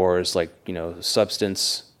Star Wars,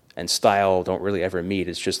 substance and style don't really ever meet.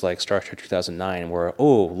 It's just like Star Trek 2009 where,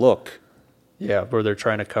 oh, look. Yeah, where they're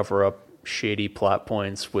trying to cover up shady plot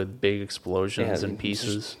points with big explosions and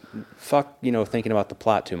pieces. Fuck, thinking about the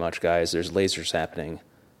plot too much, guys. There's lasers happening.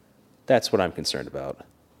 That's what I'm concerned about.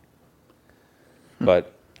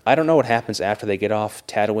 But I don't know what happens after they get off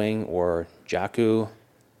Tatooine or Jakku.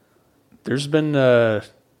 There's been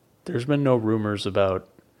no rumors about.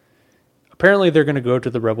 Apparently, they're going to go to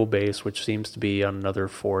the Rebel base, which seems to be on another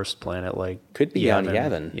forest planet, Could be on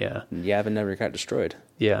Yavin. Yeah, Yavin never got destroyed.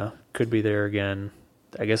 yeah, could be there again.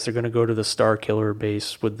 I guess they're going to go to the Star Killer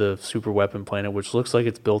base with the super weapon planet, which looks like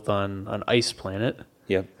it's built on an ice planet.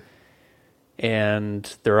 Yep.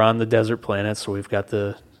 And they're on the desert planet, so we've got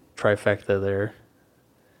the trifecta there.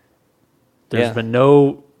 There's been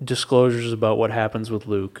no disclosures about what happens with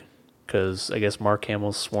Luke, because I guess Mark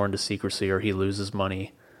Hamill's sworn to secrecy or he loses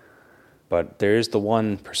money. But there is the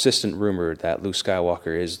one persistent rumor that Luke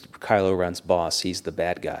Skywalker is Kylo Ren's boss. He's the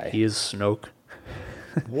bad guy. He is Snoke.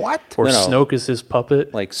 What? Or No. Snoke is his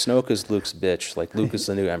puppet. Like, Snoke is Luke's bitch. Like, Luke is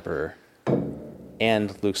the new emperor.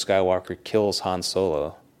 And Luke Skywalker kills Han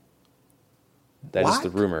Solo. That is What? the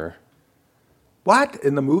rumor. What?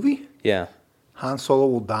 In the movie? Yeah. Han Solo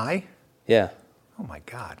will die? Yeah. Oh, my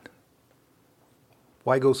God.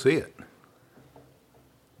 Why go see it?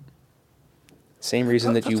 Same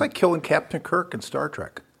reason that That's you... like killing Captain Kirk in Star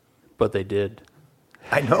Trek. But they did.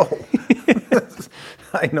 I know.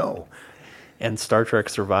 I know. And Star Trek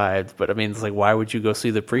survived. But I mean, it's like, why would you go see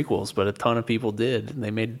the prequels? But a ton of people did. And they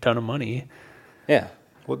made a ton of money. Yeah.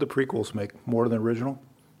 What'd the prequels make? More than the original?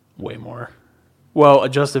 Way more. Well,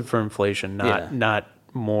 adjusted for inflation, Yeah. not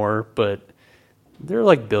more, but they're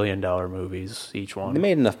like $1 billion movies, each one. They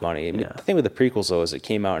made enough money. I mean, Yeah. The thing with the prequels, though, is it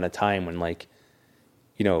came out in a time when, like,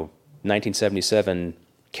 1977,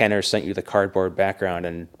 Kenner sent you the cardboard background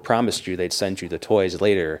and promised you they'd send you the toys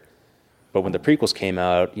later. But when the prequels came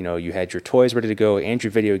out, you had your toys ready to go, and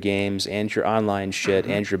your video games, and your online shit,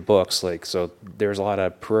 and your books. Like, so there's a lot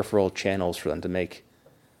of peripheral channels for them to make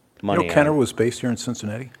money Kenner on. was based here in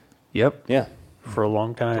Cincinnati? Yep. Yeah. For a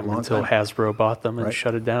long time, long until time. Hasbro bought them and Right.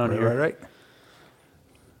 shut it down Right, here. right.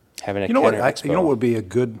 Having a You know what? Kenner Expo. You know what would be a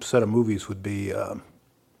good set of movies would be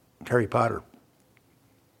Harry Potter.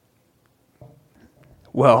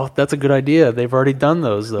 Well, that's a good idea. They've already done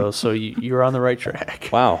those, though, so you're on the right track.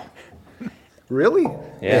 Wow. Really?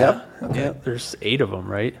 Yeah. Yeah, there's 8 of them,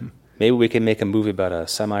 right? Maybe we can make a movie about a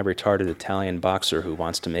semi-retarded Italian boxer who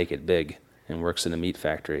wants to make it big and works in a meat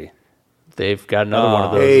factory. They've got another one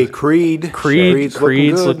of those. Hey, Creed. Creed's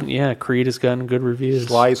looking looking, good. yeah, Creed has gotten good reviews.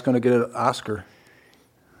 Sly's going to get an Oscar.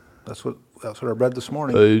 That's what I read this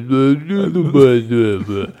morning.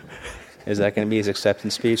 Is that going to be his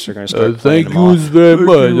acceptance speech? They're going to start Thank playing you them off. very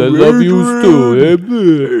much. I love you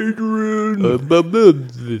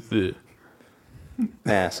too.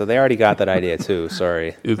 Yeah, so they already got that idea too.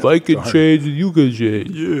 Sorry. If I can change, you can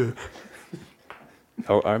change. Yeah.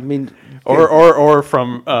 Oh, I mean, Or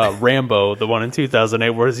from Rambo, the one in 2008.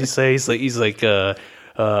 What does he say? He's like live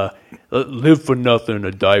for nothing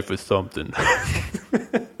or die for something.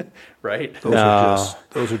 Right?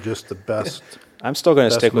 Those are just the best. I'm still going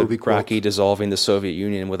to Best stick with movie Rocky quotes. dissolving the Soviet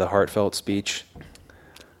Union with a heartfelt speech.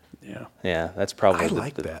 Yeah. Yeah, that's probably I the,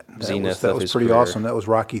 like the that. zenith That of was his pretty career. awesome. That was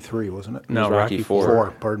Rocky 3, wasn't it? No, Rocky Rocky IV.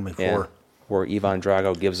 4. Pardon me, 4. Yeah, where Ivan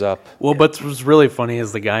Drago gives up. Well, but what's really funny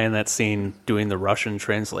is the guy in that scene doing the Russian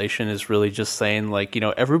translation is really just saying, like,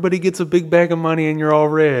 everybody gets a big bag of money and you're all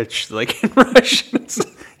rich. Like in Russian.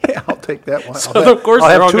 Yeah, I'll take that one. So of course I'll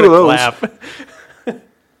they're have all 2 going of to those. clap.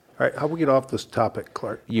 All right, how we get off this topic,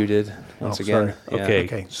 Clark? You did once Oh, again. sorry. Yeah. Okay.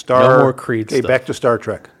 Okay, No more Creed Okay, stuff. back to Star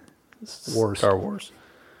Trek. Wars. Star Wars.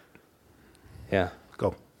 Yeah.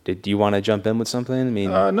 Go. Do you want to jump in with something? I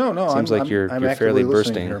mean, No. Seems like you're actively fairly listening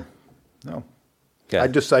bursting. here. No, Okay. I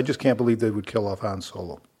just can't believe they would kill off Han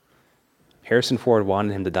Solo. Harrison Ford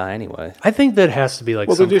wanted him to die anyway. I think that has to be like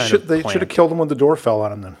Well, some they kind should of they plan. should have killed him when the door fell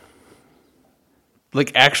on him. Then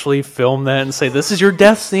Like actually film that and say, "This is your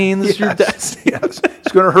death scene. This is your death scene." yes,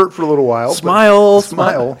 it's going to hurt for a little while. but Smile.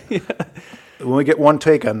 smile. When we get one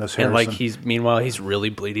take on this, And Harrison. meanwhile he's really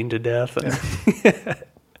bleeding to death.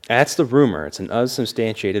 That's the rumor. It's an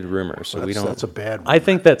unsubstantiated rumor, so we don't. That's a bad one. I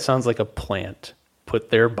think that sounds like a plant put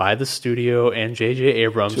there by the studio and J.J.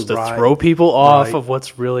 Abrams To to ride- throw people off right. of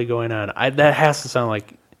what's really going on. That has to sound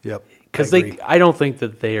like, Yep. because I agree. I don't think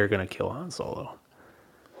that they are going to kill Han Solo.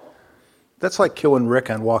 That's like killing Rick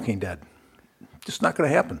on Walking Dead. Just not going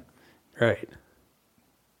to happen. Right.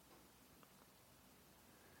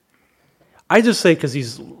 I just say because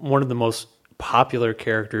he's one of the most popular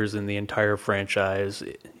characters in the entire franchise,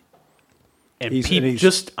 and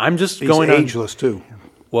I'm just He's going on. ageless too.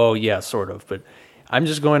 Well, yeah, sort of, but I'm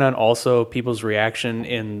just going on also people's reaction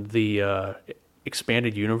in the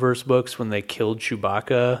expanded universe books when they killed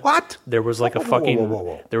Chewbacca. What? There was like a Whoa, whoa, fucking whoa, whoa,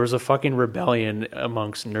 whoa. there was a fucking rebellion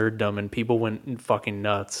amongst nerddom, and people went fucking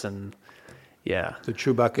nuts, and yeah, Did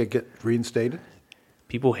Chewbacca get reinstated?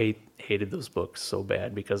 people hated those books so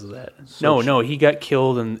bad because of that. No, he got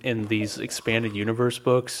killed in these expanded universe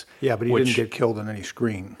books. Yeah, but he which- didn't get killed on any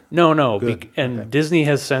screen. No, Good. and Okay. Disney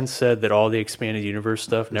has since said that all the expanded universe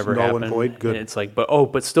stuff never null and happened. void? Good. And it's like, but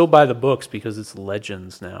still buy the books because it's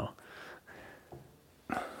Legends now.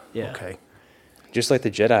 Yeah, Okay. Just like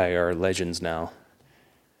the Jedi are legends now.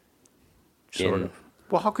 sort In- of.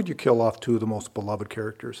 Well, how could you kill off 2 of the most beloved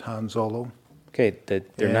characters, Han Solo? Okay, they're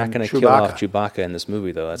not And going to kill off Chewbacca. Chewbacca in this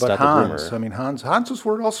movie, though. That's But not Hans, the rumor. Hans is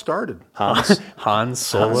where it all started. Hans Han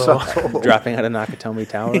Solo. Solo. dropping out of Nakatomi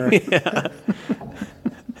Tower.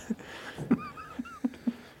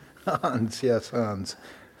 Hans, yes, Hans.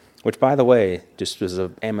 Which, by the way, just was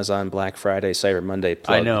a Amazon Black Friday, Cyber Monday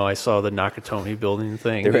plug. I know. I saw the Nakatomi building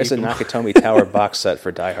thing. There is a Nakatomi Tower box set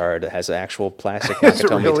for Die Hard that has an actual plastic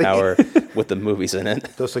Nakatomi really? Tower with the movies in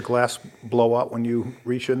it. Does the glass blow out when you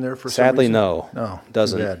reach in there for some Sadly, reason? no. No, too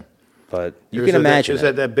Doesn't. bad. But you Is can that- imagine Is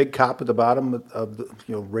it. that big cop at the bottom of the,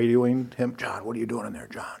 radioing him? John, what are you doing in there,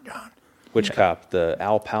 John? Which cop? The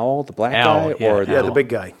Al Powell, the black Al, guy? yeah, or Al. Yeah, the big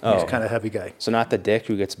guy. He's Oh. kind of heavy guy. So not the dick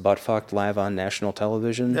who gets butt fucked live on national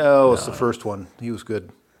television? No, it's the first one. He was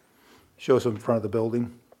good. Shows him in front of the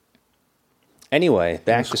building. Anyway,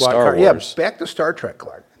 back to Squad Star car. Wars. Yeah, back to Star Trek,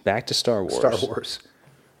 Clark. Back to Star Wars. Star Wars.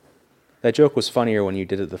 That joke was funnier when you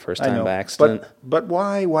did it the first I time know. by accident. But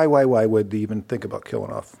why would they even think about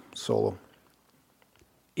killing off Solo?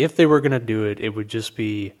 If they were going to do it, it would just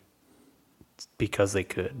be because they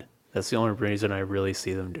could. That's the only reason I really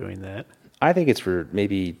see them doing that. I think it's for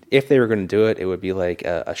maybe, if they were going to do it, it would be like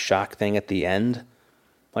a shock thing at the end.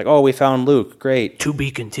 Like, oh, we found Luke, great. To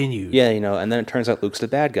be continued. Yeah, and then it turns out Luke's the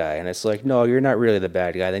bad guy. And it's like, no, you're not really the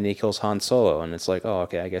bad guy. Then he kills Han Solo. And it's like, oh,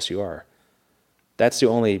 okay, I guess you are. That's the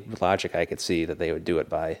only logic I could see that they would do it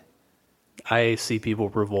by. I see people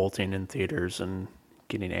revolting in theaters and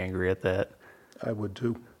getting angry at that. I would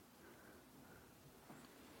too.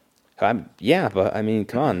 Yeah, but I mean,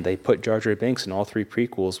 come on. They put Jar Jar Binks in all 3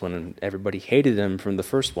 prequels when everybody hated him from the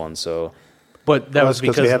first one. So, But that Well, was that's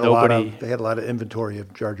because they had nobody... they had a lot of inventory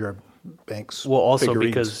of Jar Jar Banks. Well, also figurines.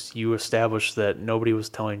 because you established that nobody was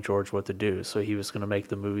telling George what to do, so he was going to make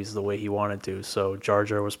the movies the way he wanted to. So Jar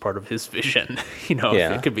Jar was part of his vision, Yeah.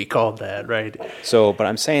 if it could be called that, right? but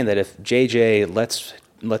I'm saying that if JJ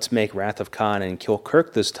let's make Wrath of Khan and kill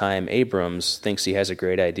Kirk this time, Abrams thinks he has a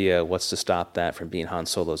great idea. What's to stop that from being Han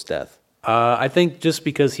Solo's death? I think just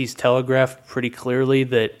because he's telegraphed pretty clearly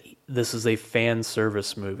that this is a fan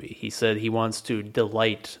service movie. He said he wants to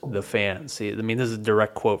delight the fans. I mean, this is a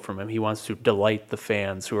direct quote from him. He wants to delight the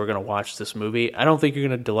fans who are going to watch this movie. I don't think you're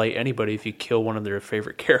going to delight anybody if you kill one of their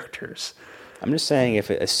favorite characters. I'm just saying if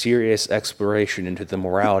a serious exploration into the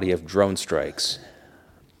morality of drone strikes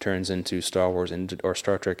turns into Star Wars or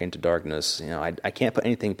Star Trek Into Darkness, I can't put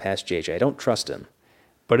anything past JJ. I don't trust him.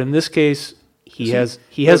 But in this case, he has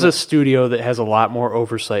a studio that has a lot more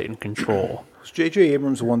oversight and control. Was J.J.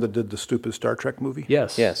 Abrams the one that did the stupid Star Trek movie?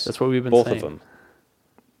 Yes, Yes, that's what we've been both saying. of them.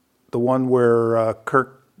 The one where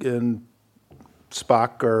Kirk and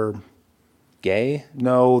Spock are Gay,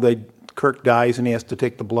 Kirk dies and he has to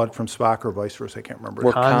take the blood from Spock or vice versa. I can't remember.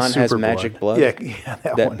 where Han's Khan has Superblood. magic blood. Yeah,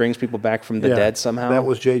 that one. Brings people back from the Yeah. dead somehow. That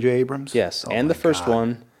was J.J. Abrams. yes, Oh and the my first God.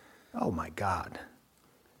 one. Oh my God.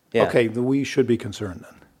 Yeah. Okay, we should be concerned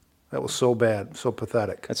then. That was so bad, so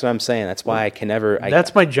pathetic. That's what I'm saying. That's why I can never.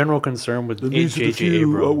 That's my general concern with J.J.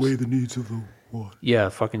 Abrams. the needs of the one. Yeah,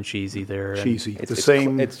 fucking cheesy there. and- Cheesy. It's, the it's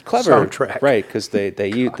same cl- it's clever, soundtrack. right? Because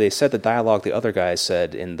they said the dialogue the other guys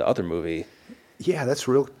said in the other movie. Yeah, that's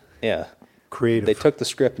real Yeah, creative. they took the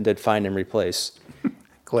script and did find and replace.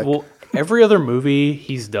 Click. Well, every other movie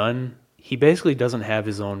he's done, he basically doesn't have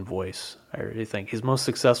his own voice. I really think his most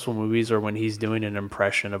successful movies are when he's doing an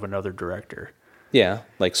impression of another director. Yeah,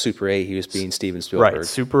 like Super 8, he was being Steven Spielberg. Right,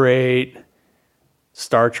 Super 8,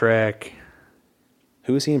 Star Trek,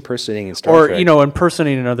 Who was he impersonating in Star or Trek?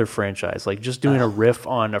 impersonating another franchise, like just doing a riff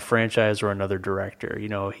on a franchise or another director.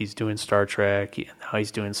 He's doing Star Trek, and now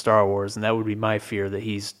he's doing Star Wars, and that would be my fear that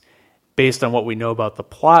he's, based on what we know about the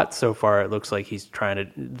plot so far, it looks like he's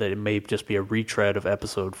that it may just be a retread of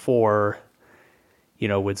Episode 4,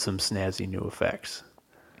 with some snazzy new effects.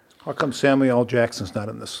 How come Samuel L. Jackson's not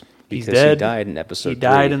in this? He's Because dead. he died in episode He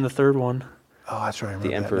died 3. in the third one. Oh, that's right. I remember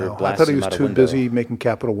The that Emperor now. I blasted thought he him was out a too window. busy making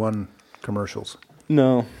Capital One commercials.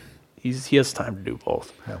 No. He has time to do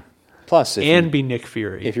both. Yeah. Plus, Be Nick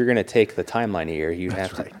Fury. if you're going to take the timeline here, you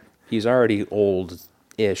have right. to. He's already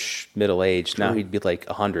old-ish, middle-aged. Now he'd be like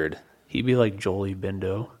 100. He'd be like Jolie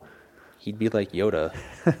Bindo. He'd be like Yoda.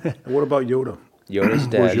 What about Yoda? Yoda's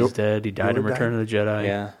dead. He's dead. He died in Yoda Return of the Jedi.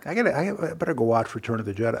 Yeah, I better go watch Return of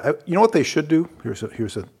the Jedi. You know what they should do? Here's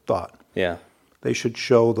a thought. yeah. They should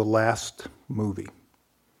show the last movie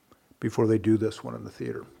before they do this one in the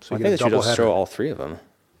theater. So I you think they get a should double just header. show all 3 of them.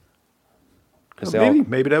 Because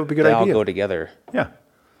Maybe that would be a good they all idea. go together. Yeah.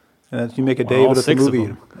 And then you make a day all of it at the 6 of movie.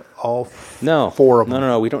 them. All No. 4 of them.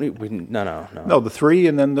 No. We don't need. No. No, the 3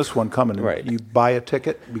 and then this one coming. Right. You buy a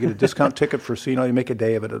ticket. You get a discount ticket for you make a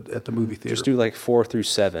day of it at the movie theater. Just do like 4 through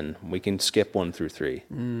 7. We can skip 1 through 3.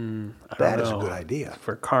 That is a know. good idea.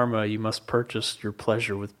 For karma, you must purchase your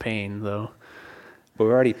pleasure with pain, though. But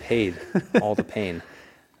we already paid all the pain.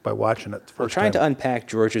 By watching it the We're first trying to time. unpack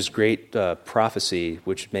George's great prophecy,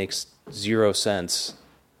 which makes 0 sense.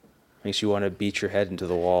 Makes you want to beat your head into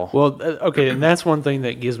the wall. Well, okay, and that's one thing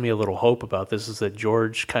that gives me a little hope about this is that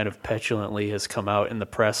George kind of petulantly has come out in the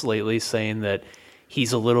press lately saying that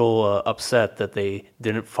he's a little upset that they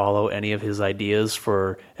didn't follow any of his ideas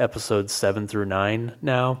for episodes 7 through 9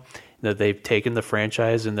 now, that they've taken the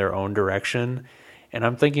franchise in their own direction. And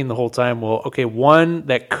I'm thinking the whole time, well, okay, one,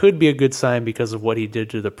 that could be a good sign because of what he did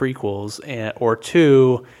to the prequels, or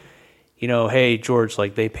two, you know, hey, George,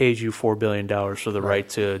 like they paid you $4 billion for the right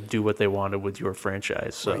to do what they wanted with your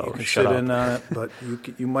franchise. So You can shut sit up. in on it, but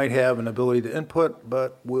you might have an ability to input,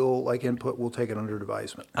 but we'll take it under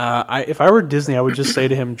advisement. If I were Disney, I would just say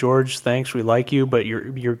to him, George, thanks, we like you, but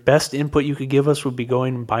your best input you could give us would be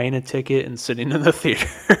going and buying a ticket and sitting in the theater.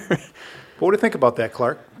 What do you think about that,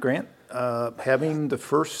 Clark, Grant? Having the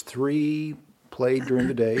first 3 played during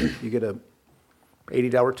the day, you get a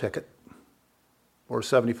 $80 ticket, or a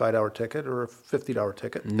 $75 ticket, or a $50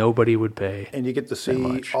 ticket, Nobody would pay. and you get to see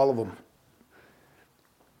much. all of them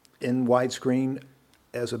in widescreen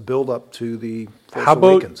as a build-up to the Force How about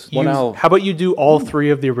Awakens. you, now- how about you do all 3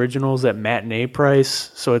 of the originals at matinee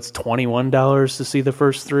price, so it's $21 to see the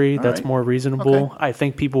first 3? That's right. more reasonable. Okay. I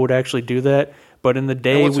think people would actually do that. But in the And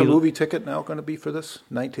day, what's a movie ticket now going to be for this?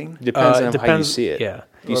 19? Depends on how you depends- see it. yeah.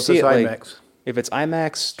 You Or if see it's it like IMAX? if it's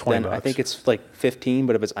IMAX, then I $20. think it's like 15.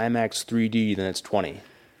 But if it's IMAX 3D, then it's 20.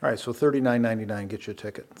 All right, so $39.99 gets you a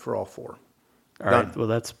ticket for all 4. All right, well,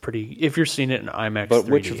 that's pretty. If you're seeing it in IMAX, But 3D.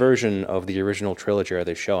 which version of the original trilogy are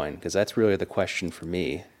they showing? Because that's really the question for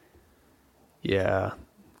me. Yeah.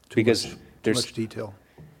 Because Too there's much detail.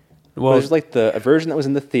 Well, there's like a version that was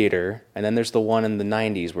in the theater, and then there's the one in the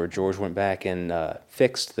 90s where George went back and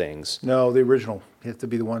fixed things. No, the original. You have to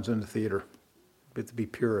be the ones in the theater. You have to be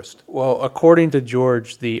purist. Well, according to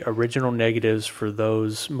George, the original negatives for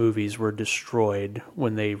those movies were destroyed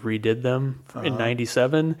when they redid them in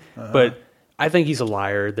 '97. But I think he's a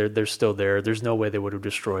liar. They're still there. There's no way they would have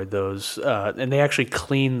destroyed those. And they actually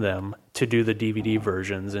cleaned them to do the DVD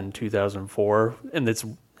versions in 2004. And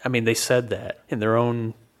they said that in their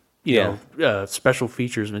own special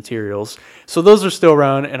features materials. So those are still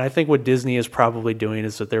around. And I think what Disney is probably doing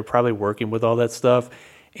is that they're probably working with all that stuff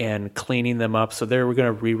and cleaning them up. So they're going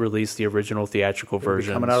to re-release the original theatrical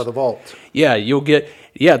versions. Coming out of the vault. Yeah, you'll get.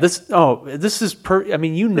 Yeah, this is I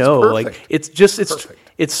mean, like perfect. it's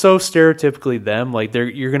Perfect. so stereotypically them. Like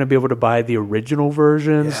you're going to be able to buy the original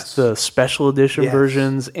versions, Yes. the special edition Yes.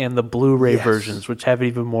 versions, and the Blu-ray Yes. versions, which have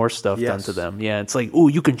even more stuff done Yes. to them. Yeah, it's like, oh,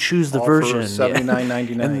 you can choose the All version. for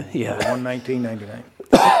 $79.99. And- yeah. Or $119.99.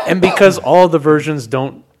 And because all the versions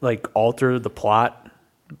don't like alter the plot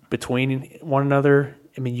between one another,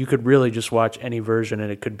 I mean, you could really just watch any version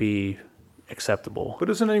and it could be acceptable. But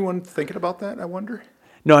isn't anyone thinking about that, I wonder?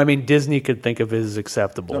 No, I mean, Disney could think of it as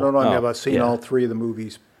acceptable. No, I mean Oh, about seeing yeah. all 3 of the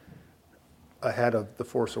movies ahead of The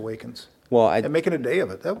Force Awakens. Well, And making a day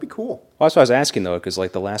of it. That would be cool. Well, that's what I was asking though, because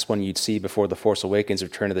like the last one you'd see before the Force Awakens,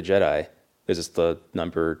 Return of the Jedi, because it's the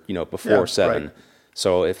number before Yeah, 7. right.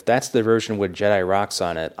 So if that's the version with Jedi rocks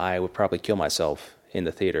on it, I would probably kill myself in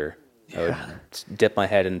the theater. I would dip my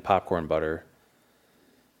head in popcorn butter.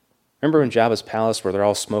 Remember in Jabba's palace where they're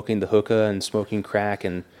all smoking the hookah and smoking crack,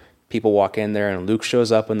 and people walk in there, and Luke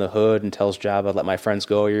shows up in the hood and tells Jabba, "Let my friends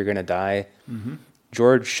go, or you're gonna die." Mm-hmm.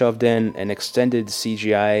 George shoved in an extended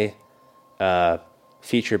CGI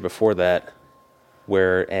feature before that,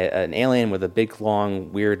 where an alien with a big,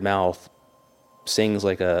 long, weird mouth sings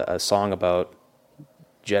like a song about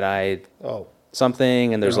Jedi Oh.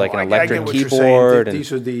 something, and there's like an I electric get what you're keyboard. saying.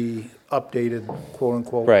 These are the updated,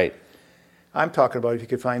 quote-unquote. Right. I'm talking about if you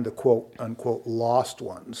could find the quote-unquote lost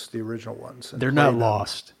ones, the original ones. and They're play not them.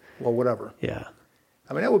 lost. Well, whatever. Yeah.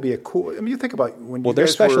 I mean, that would be a cool... I mean, you think about when Well, you there's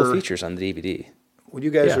guys special were... features on the DVD. When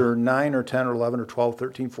you guys Yeah. are 9 or 10 or 11 or 12,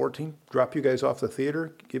 13, 14, drop you guys off the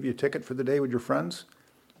theater, give you a ticket for the day with your friends,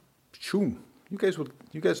 shoom. You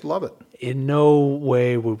guys love it. In no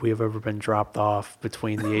way would we have ever been dropped off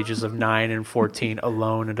between the ages of 9 and 14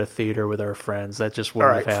 alone at a theater with our friends. That just All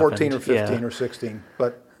wouldn't right, have 14 or happened. 15 Yeah. or 16.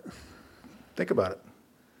 But think about it.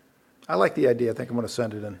 I like the idea. I think I'm going to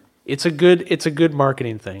send it in. It's a good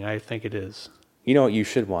marketing thing. I think it is. You know what you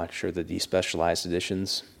should watch are the despecialized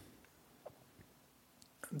editions.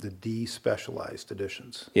 The despecialized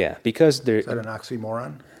editions. Yeah, because they're Is that an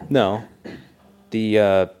oxymoron? no.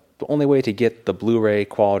 The only way to get the Blu-ray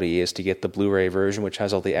quality is to get the Blu-ray version, which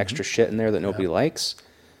has all the extra shit in there that nobody likes.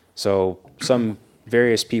 So some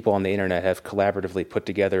various people on the internet have collaboratively put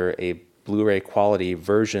together a Blu-ray quality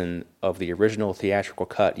version of the original theatrical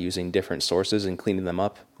cut using different sources and cleaning them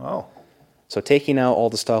up. Oh, So taking out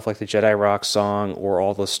all the stuff like the Jedi Rock song or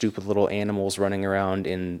all the stupid little animals running around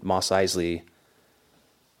in Mos Eisley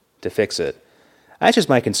to fix it. That's just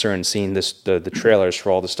my concern seeing the trailers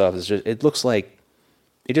for all the stuff. Is just, it looks like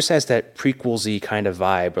it just has that prequel-y kind of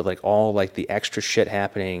vibe, but like all like the extra shit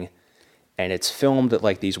happening, and it's filmed at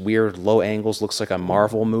like these weird low angles. Looks like a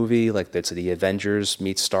Marvel movie, like that's the Avengers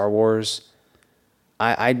meets Star Wars.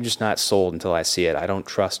 I'm just not sold until I see it. I don't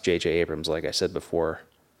trust J.J. Abrams, like I said before.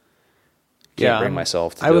 Can't bring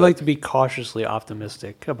myself to I would do like it. to be cautiously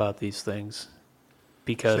optimistic about these things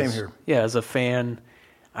because, Same here. yeah, as a fan,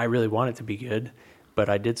 I really want it to be good. But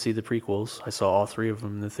I did see the prequels. I saw all 3 of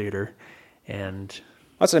them in the theater, and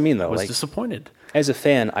That's what I mean, though. I was Like, disappointed. as a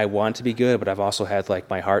fan, I want it to be good, but I've also had like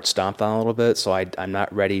my heart stomped on a little bit, so I'm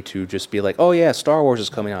not ready to just be like, oh yeah, Star Wars is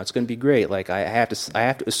coming out, it's going to be great. Like I have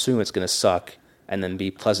to assume it's going to suck and then be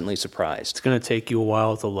pleasantly surprised. It's going to take you a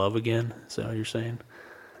while to love again. Is that what you're saying?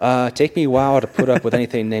 Take me a while to put up with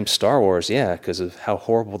anything named Star Wars, yeah, because of how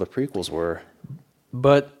horrible the prequels were.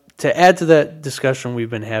 But to add to that discussion we've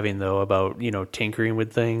been having, though, about, tinkering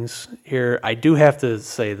with things here, I do have to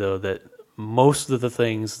say, though, that most of the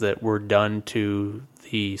things that were done to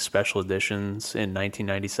the special editions in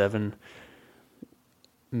 1997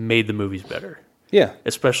 made the movies better, Yeah,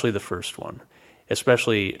 especially the first one,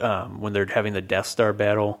 especially when they're having the Death Star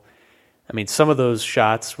battle. I mean, some of those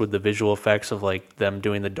shots with the visual effects of like them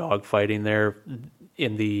doing the dog fighting there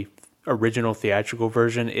in the original theatrical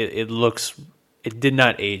version, it did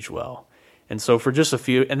not age well. And so for just a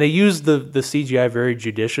few, and they used the CGI very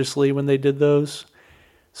judiciously when they did those.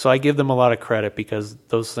 So I give them a lot of credit because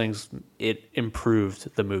those things, it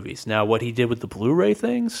improved the movies. Now, what he did with the Blu-ray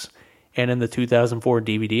things and in the 2004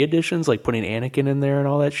 DVD editions, like putting Anakin in there and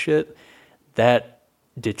all that shit, that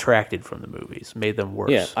detracted from the movies, made them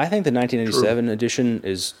worse. yeah. I think the 1997 edition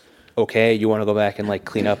is okay. You want to go back and like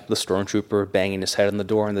clean up the stormtrooper banging his head on the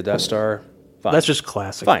door in the Death Star? Fine. That's just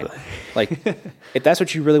classic. Fine. Like, if that's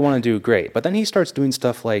what you really want to do, great. But then he starts doing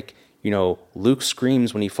stuff like, Luke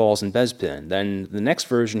screams when he falls in Bespin. Then the next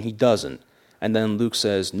version, he doesn't. And then Luke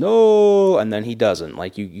says, no, and then he doesn't.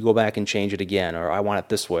 Like, you go back and change it again, or I want it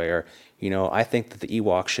this way, or, I think that the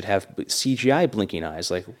Ewoks should have CGI blinking eyes.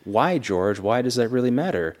 Like, why, George? Why does that really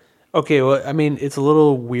matter? Okay, well, I mean, it's a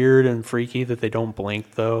little weird and freaky that they don't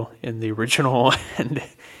blink, though, in the original. And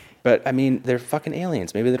But, I mean, they're fucking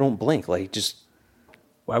aliens. Maybe they don't blink. Like, just...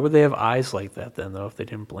 why would they have eyes like that, then, though, if they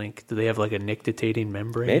didn't blink? Do they have, like, a nictitating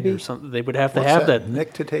membrane Maybe. or something? They would have to What's have that.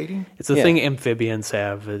 Nictitating? It's the Yeah. thing amphibians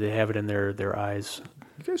have. They have it in their eyes.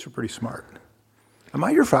 You guys are pretty smart. Am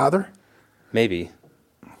I your father? Maybe.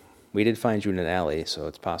 We did find you in an alley, so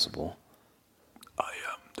it's possible. I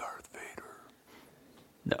am Darth Vader.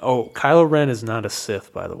 No, oh, Kylo Ren is not a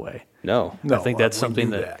Sith, by the way. No. No, I think that's we something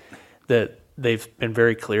knew that they've been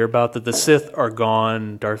very clear about, that the Sith are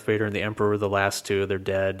gone. Darth Vader and the Emperor were the last two. They're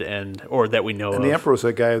dead, or that we know And of. the Emperor was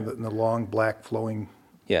that guy in the long, black, flowing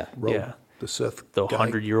Yeah. robe. Yeah. The Sith the guy.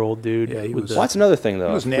 100-year-old dude. Yeah, he with was- the- Well, that's another thing, though.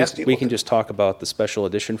 He was If nasty we can looking. just talk about the special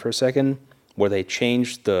edition for a second, where they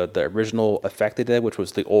changed the original effect they did, which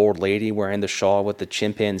was the old lady wearing the shawl with the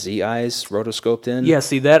chimpanzee eyes rotoscoped in. Yeah,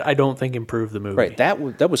 see, that I don't think improved the movie. Right, that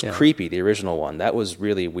was Yeah. creepy, the original one. That was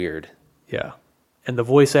really weird. Yeah. And the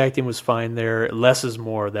voice acting was fine there. Less is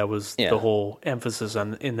more. That was Yeah. the whole emphasis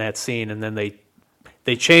in that scene. And then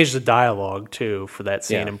they changed the dialogue, too, for that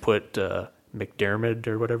scene Yeah. and put McDermott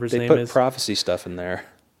or whatever his They name put is. prophecy stuff in there.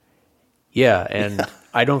 Yeah, and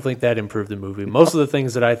I don't think that improved the movie. Most of the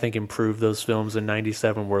things that I think improved those films in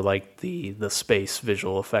 97 were like the space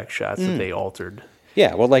visual effect shots that they altered.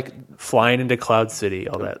 Yeah, well, like, Flying into Cloud City,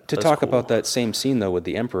 all that. to that's talk cool. about that same scene, though, with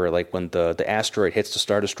the Emperor, like when the asteroid hits the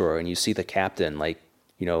Star Destroyer and you see the captain,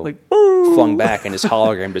 flung back and his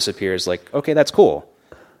hologram disappears, like, okay, that's cool.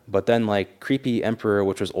 But then, like, creepy Emperor,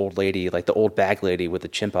 which was old lady, like the old bag lady with the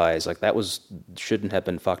chimp eyes, like, shouldn't have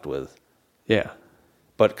been fucked with. Yeah.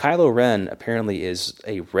 But Kylo Ren apparently is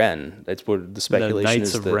a Ren. That's what the speculation Knights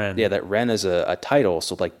is. of Ren. Yeah, that Ren is a title,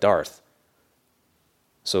 so like Darth.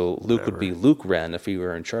 So Luke would be Luke Ren if he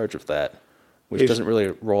were in charge of that, which He's- doesn't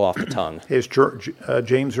really roll off the tongue. Is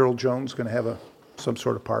James Earl Jones going to have some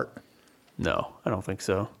sort of part? No, I don't think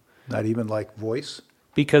so. Not even like voice?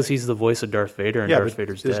 Because he's the voice of Darth Vader, and Darth but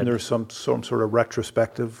Vader's isn't dead. there some sort of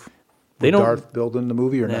retrospective They with don't- Darth build in the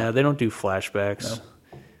movie or Nah, not? they don't do flashbacks.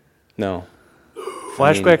 No.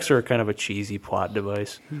 Flashbacks are kind of a cheesy plot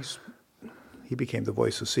device. He became the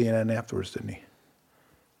voice of CNN afterwards, didn't he?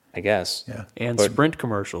 I guess. Yeah. And But- Sprint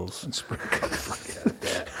commercials.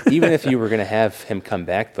 Even if you were going to have him come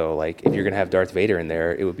back, though, like, if you're going to have Darth Vader in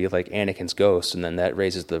there, it would be like Anakin's ghost, and then that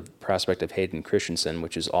raises the prospect of Hayden Christensen,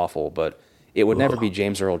 which is awful, but it would never be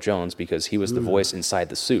James Earl Jones because he was the voice inside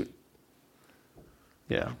the suit.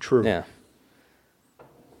 Yeah. True. Yeah.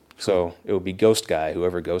 So it would be Ghost Guy,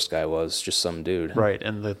 whoever Ghost Guy was, just some dude. Right,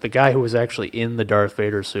 and the guy who was actually in the Darth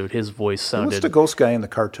Vader suit, his voice What's the sounded... ghost guy in the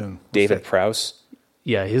cartoon? David Prowse.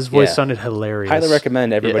 Yeah, his voice Yeah. sounded hilarious. Highly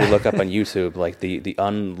recommend everybody Yeah. look up on YouTube, like the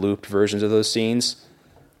unlooped versions of those scenes.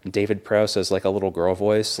 David Prowse has like a little girl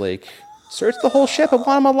voice, like, search the whole ship, I want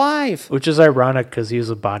him alive. Which is ironic because he was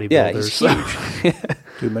a bodybuilder. Yeah, he's so- huge.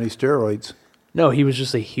 Too many steroids. No, he was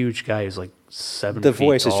just a huge guy. He was like 7 The feet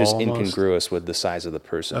voice is tall just almost. incongruous with the size of the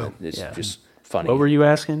person. It's yeah. just funny. What were you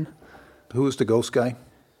asking? Who is the ghost guy?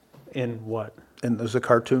 In what? And there's a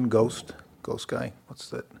cartoon ghost guy. What's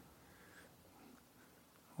that?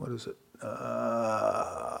 What is it?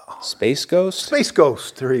 Space Ghost? Space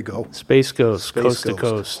Ghost. There you go. Space Ghost, Space Coast to Ghost.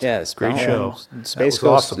 Coast. Yeah, it's Great no, show. Space was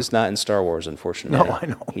Ghost awesome. is not in Star Wars, unfortunately. No, I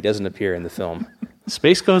know. He doesn't appear in the film.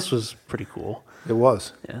 Space Ghost was pretty cool. It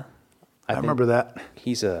was. Yeah. I think remember that.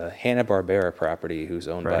 He's a Hanna-Barbera property who's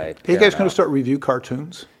owned Right. by Hey, you guys going Paramount. to start review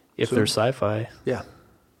cartoons? If soon? they're sci-fi. Yeah.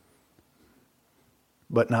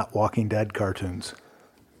 But not Walking Dead cartoons.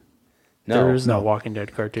 No. There is no No. Walking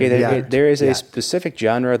Dead cartoon. Okay, Yeah. there is a Yeah. specific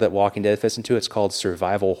genre that Walking Dead fits into. It's called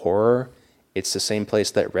survival horror. It's the same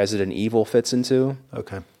place that Resident Evil fits into,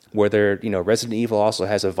 Okay. where Resident Evil also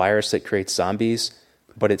has a virus that creates zombies,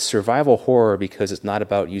 but it's survival horror because it's not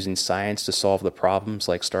about using science to solve the problems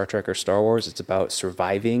like Star Trek or Star Wars. It's about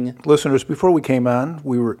surviving. Listeners, before we came on,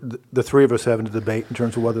 we were the three of us having a debate in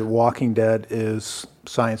terms of whether Walking Dead is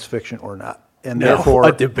science fiction or not. And No, therefore,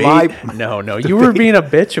 a debate. No. You were being a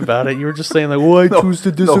bitch about it. You were just saying like, "Well, I choose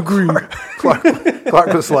to disagree."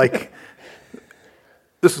 Clark was like,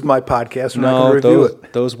 "This is my podcast. We're not No, going to review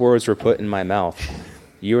it." those words were put in my mouth.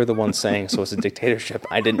 You were the one saying, so it's a dictatorship.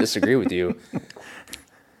 I didn't disagree with you.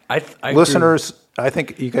 I Listeners, I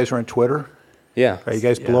think you guys are on Twitter. Yeah. Right, you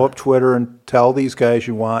guys blow up Twitter and tell these guys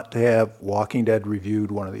you want to have Walking Dead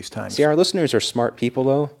reviewed one of these times. See, our listeners are smart people,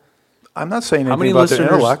 though. I'm not saying How anything many about their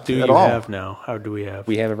listeners intellect do at you all. have now? How do we have?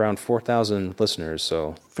 We have around 4,000 listeners,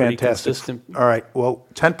 so Pretty Fantastic. consistent. All right. Well,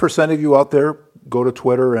 10% of you out there, go to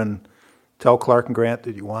Twitter and tell Clark and Grant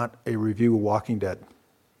that you want a review of Walking Dead.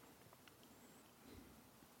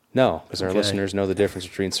 no, because our Okay. listeners know the difference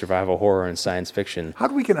between survival horror and science fiction. How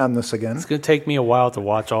do we get on this again? It's going to take me a while to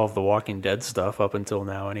watch all of the Walking Dead stuff up until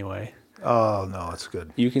now, anyway. Oh, no, it's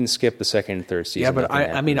good. You can skip the second and third season. Yeah, but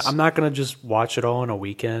nothing I mean, happens. I'm not going to just watch it all in a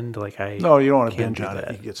weekend. Like No, you don't want to can't binge do on it.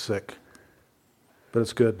 that. You get sick. But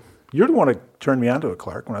it's good. You're the one who turned me onto it,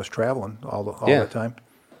 Clark, when I was traveling all Yeah. the time.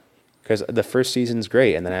 Because the first season's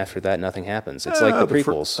great, and then after that, nothing happens. It's like the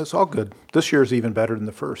prequels. It's all good. This year's even better than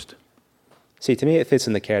the first. See, to me, it fits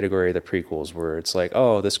in the category of the prequels, where it's like,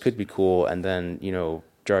 oh, this could be cool, and then,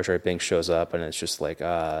 Jar Jar Binks shows up, and it's just like,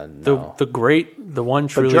 no. The one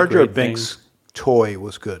But truly Jar Jar great Binks' thing. toy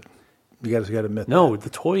was good. You guys got to admit No, the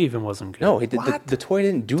toy even wasn't good. No, What? the toy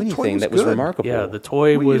didn't do toy anything was that was good. remarkable. Yeah, the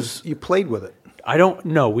toy that. was. You played with it. I don't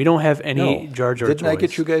know. We don't have any No. Jar Jar Didn't I toys.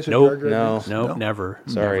 get you guys a nope, Jar Jar No. Binks? Nope, never.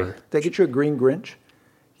 Sorry. Never. Did I get you a Green Grinch?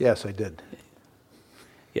 Yes, I did.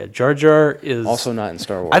 Yeah, Jar Jar is Also not in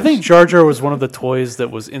Star Wars. I think Jar Jar was one of the toys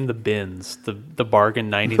that was in the bins, the bargain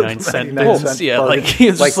 99-cent 99 bins. cent Yeah, bargain. like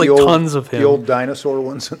it's just the like old- tons of him. The old dinosaur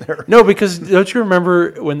ones in there. No, because don't you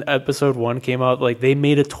remember when episode 1 came out? Like they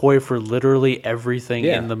made a toy for literally everything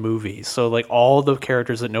Yeah. in the movie. So like all the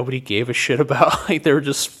characters that nobody gave a shit about, like they were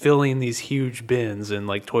just filling these huge bins in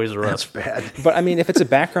like Toys R Us. Bad. But I mean, if it's a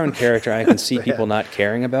background character, I can see people not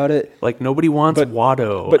caring about it. Like nobody wants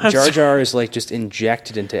Watto. But Jar Jar is like just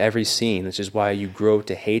injected into every scene, which is why you grow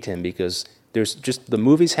to hate him, because there's just the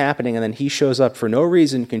movie's happening and then he shows up for no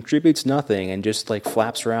reason, contributes nothing, and just like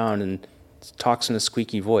flaps around and talks in a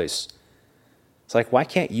squeaky voice. It's like, why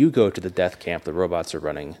can't you go to the death camp the robots are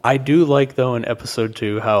running? I do like though in episode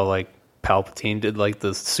 2 how like Palpatine did like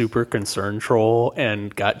the super concern troll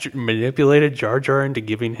and manipulated Jar Jar into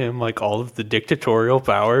giving him like all of the dictatorial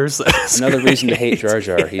powers. That's Another reason to great. hate Jar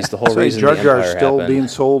Jar. He's the whole So reason Jar the Jar's Empire still happened. being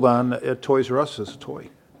sold on at Toys R Us as a toy.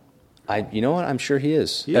 You know what? I'm sure he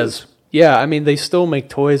is. He As is. yeah, I mean they still make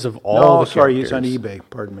toys of all No, the sorry, he's on characters. eBay.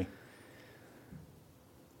 Pardon me.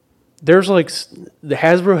 There's like the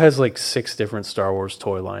Hasbro has like 6 different Star Wars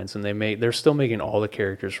toy lines, and they're still making all the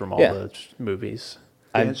characters from all Yeah. the movies.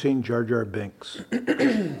 Dancing Jar Jar Binks.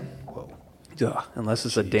 Whoa. Ugh, unless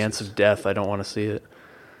it's a Dance of Death, I don't want to see it.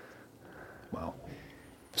 Wow.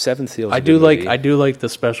 Seventh Seal. I do like the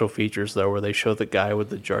special features though, where they show the guy with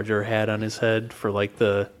the Jar Jar hat on his head for like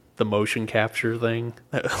the motion capture thing.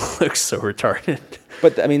 That looks so retarded.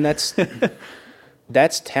 But I mean, that's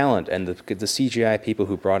talent, and the CGI people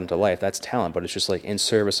who brought him to life, that's talent. But it's just like in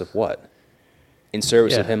service of what? In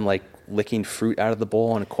service of Yeah. him like licking fruit out of the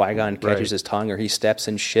bowl and Qui-Gon catches Right. his tongue, or he steps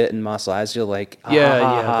in shit and Mos Eisley like, They're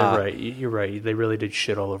right. You're right. They really did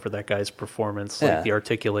shit all over that guy's performance. Like Yeah. the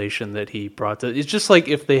articulation that he brought to it's just like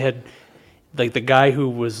if they had like the guy who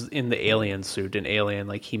was in the alien suit in Alien,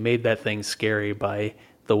 like he made that thing scary by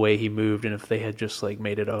the way he moved, and if they had just like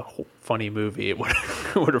made it a funny movie, it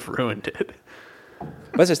would have ruined it.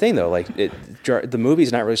 That's the thing, though. Like, the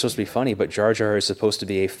movie's not really supposed to be funny, but Jar Jar is supposed to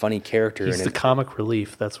be a funny character. He's and the comic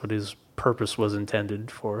relief. That's what his purpose was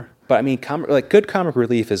intended for. But I mean, good comic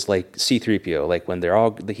relief is like C-3PO. Like when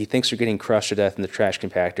he thinks they're getting crushed to death in the trash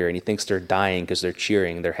compactor, and he thinks they're dying because they're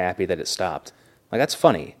cheering. They're happy that it stopped. Like that's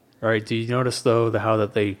funny. All right. Do you notice though how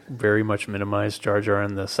that they very much minimized Jar Jar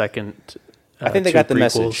in the second? I think they two got the prequels?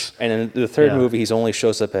 message. And in the third Yeah. movie, he's only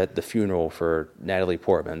shows up at the funeral for Natalie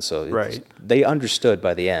Portman. So Right. they understood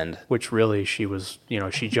by the end. Which really, she was,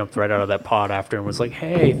 she jumped right out of that pod after and was like,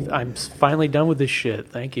 "Hey, I'm finally done with this shit.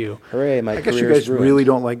 Thank you." Hooray! My I guess you career's guys ruined. really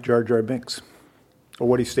don't like Jar Jar Binks or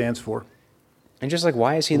what he stands for. And just like,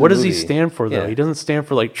 why is he? In What the does he movie? stand for, though? Yeah. He doesn't stand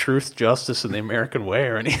for like truth, justice, and the American way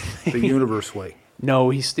or anything. The universe way.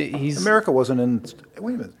 No, he's America wasn't in.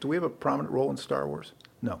 Wait a minute. Do we have a prominent role in Star Wars?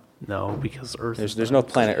 No. no, because Earth. There's no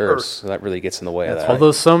planet Earth, so that really gets in the way of that.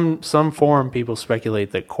 Although some forum people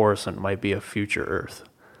speculate that Coruscant might be a future Earth.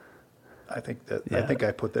 I think that. Yeah. I think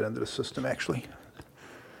I put that into the system actually.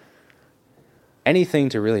 Anything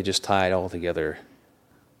to really just tie it all together.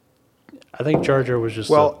 I think Jar Jar was just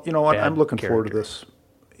Well, a you know what? bad I'm looking forward to character.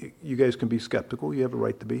 this. You guys can be skeptical. You have a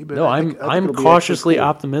right to be. But No, I think I'm it'll be cautiously actually cool.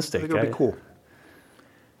 optimistic. I think it'll be cool.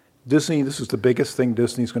 Disney. This is the biggest thing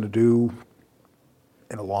Disney's going to do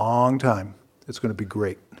in a long time. It's going to be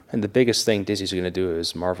great. And the biggest thing Disney's going to do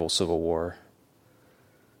is Marvel Civil War.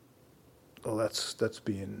 Oh, that's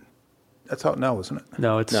out now, isn't it?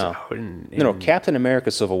 No, it's No. out in No, Captain America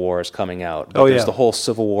Civil War is coming out. But Oh, there's yeah. the whole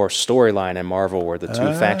Civil War storyline in Marvel where the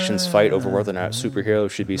two factions fight over whether or not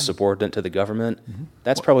superheroes should be subordinate to the government.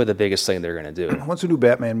 That's probably the biggest thing they're going to do. When's the new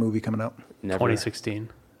Batman movie coming out? Never. 2016.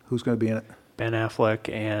 Who's going to be in it? Ben Affleck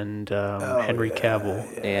and Henry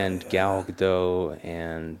Cavill. And Gal Gadot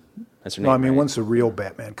and that's her name. No, I mean, right? when's the real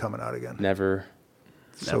Batman coming out again? Never.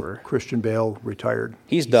 Never. So Christian Bale retired.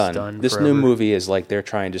 He's done. done This forever. new movie is like they're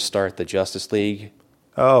trying to start the Justice League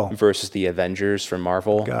Oh, versus the Avengers from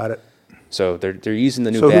Marvel. got it. So they're using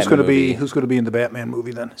the new So Batman who's going to movie. be who's going to be in the Batman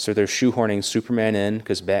movie then? So they're shoehorning Superman in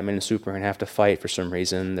because Batman and Superman have to fight for some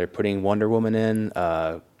reason. They're putting Wonder Woman in,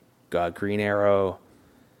 Green Arrow,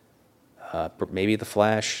 maybe the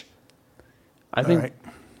Flash, I think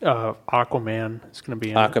Aquaman is going to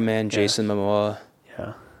be in it. Aquaman, Jason Momoa,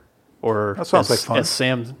 Yeah. Or That sounds as, like fun. As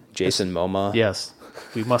Sam. Jason Momoa, Yes.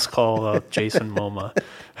 We must call out Jason Momoa.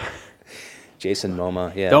 Jason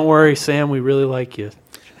Momoa. Yeah. Don't worry, Sam. We really like you.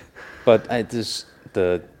 But I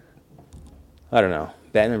don't know.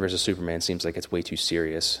 Batman versus Superman seems like it's way too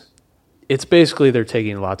serious. It's basically they're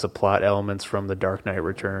taking lots of plot elements from The Dark Knight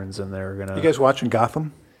Returns, and they're gonna. You guys watching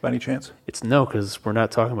Gotham by any chance? It's no, because we're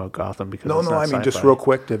not talking about Gotham. Because No, it's no. not I mean, just sci-fi. real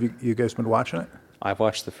quick. Have you guys been watching it? I've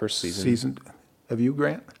watched the first season. Have you,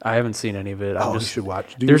 Grant? I haven't seen any of it. Oh, I'm you just, should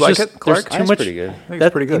watch. Do you there's like just- it, Clark? there's too That's much. pretty good. I think That,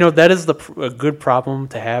 it's pretty good. You know, that is a good problem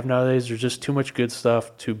to have nowadays. There's just too much good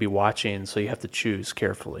stuff to be watching, so you have to choose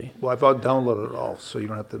carefully. Well, I've downloaded it all, so you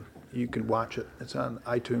don't have to. You can watch it. It's on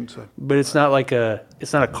iTunes. But it's not like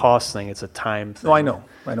it's not a cost thing. It's a time thing. No,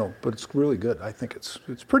 I know, but it's really good. I think it's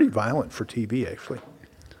pretty violent for TV, actually.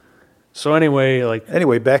 So anyway, like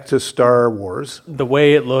Anyway, back to Star Wars. the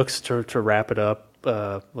way it looks to wrap it up,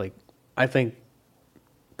 like I think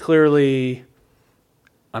clearly,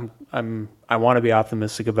 I want to be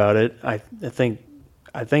optimistic about it. I think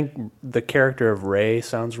the character of Rey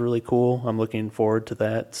sounds really cool. I'm looking forward to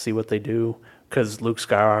that. See what they do, because Luke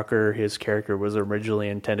Skywalker, his character was originally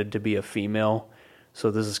intended to be a female, so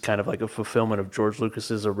this is kind of like a fulfillment of George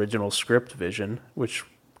Lucas's original script vision, which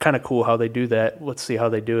kind of cool how they do that. Let's see how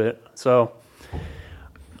they do it. So.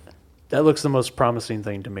 That looks the most promising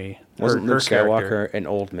thing to me. Wasn't Her Luke character. Skywalker an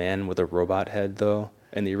old man with a robot head, though,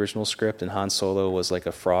 in the original script? And Han Solo was like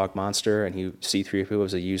a frog monster, and C-3PO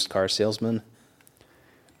was a used car salesman?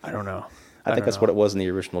 I don't know. I think that's what it was in the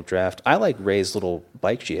original draft. I like Rey's little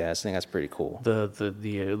bike she has. I think that's pretty cool. The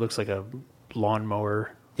it looks like a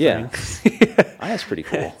lawnmower. Yeah. thing. That's pretty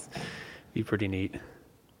cool. Be pretty neat.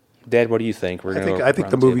 Dad, what do you think? We're I gonna think go I think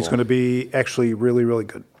around the movie's table. going to be actually really, really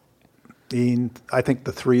good. I think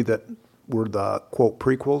the three that were the quote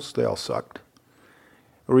prequels, they all sucked.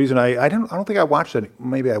 The reason I don't think I watched any.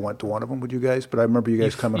 Maybe I went to one of them with you guys, but I remember you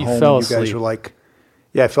guys coming you home fell and you guys asleep. were like,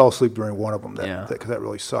 "Yeah, I fell asleep during one of them Yeah. because that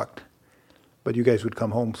really sucked." But you guys would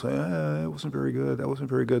come home and say, it wasn't very good. That wasn't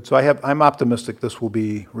very good. So I'm optimistic this will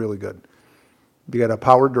be really good. You got a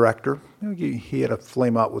power director. He had a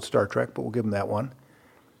flame out with Star Trek, but we'll give him that one.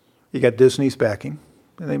 You got Disney's backing.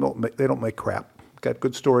 And they don't make crap. Got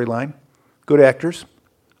good storyline, good actors.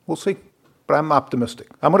 We'll see. But I'm optimistic.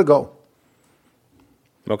 I'm going to go.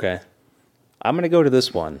 Okay. I'm going to go to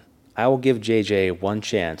this one. I will give JJ one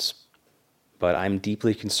chance, but I'm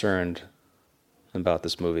deeply concerned about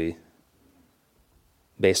this movie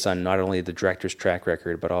based on not only the director's track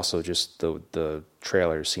record, but also just the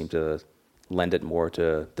trailers seem to lend it more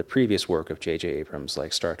to the previous work of J.J. Abrams,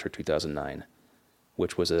 like Star Trek 2009,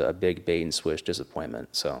 which was a big bait-and-switch disappointment.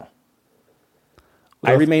 So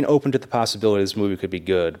I remain open to the possibility this movie could be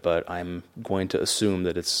good, but I'm going to assume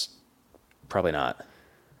that it's probably not.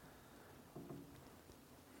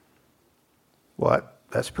 What?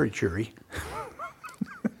 That's pretty cheery.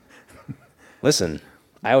 Listen,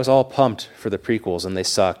 I was all pumped for the prequels, and they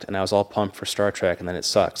sucked, and I was all pumped for Star Trek, and then it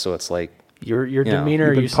sucked. So it's like, Your know,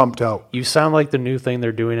 demeanor, You've been pumped out. You sound like the new thing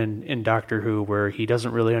they're doing in Doctor Who, where he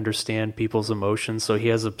doesn't really understand people's emotions, so he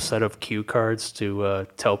has a set of cue cards to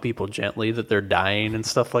tell people gently that they're dying and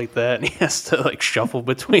stuff like that, and he has to like shuffle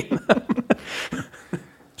between them.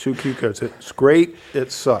 2 cue cards. It's great.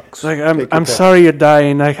 It sucks. Like, Take I'm your pick. sorry you're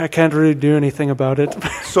dying. I can't really do anything about it.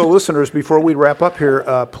 So, listeners, before we wrap up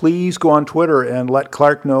here, please go on Twitter and let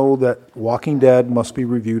Clark know that Walking Dead must be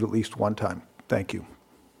reviewed at least one time. Thank you.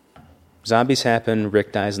 zombies happen,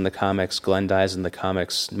 Rick dies in the comics, Glenn dies in the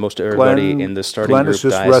comics, most everybody in the starting Glenn group is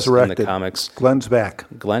just dies resurrected. in the comics. Glenn's back.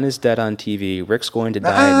 Glenn is dead on TV. Rick's going to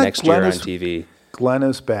die next Glenn year on is- TV. Glenn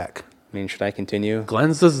is back. I mean, should I continue?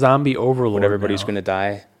 Glenn's the zombie overlord. When everybody's now. going to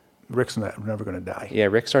die? Rick's never going to die. Yeah,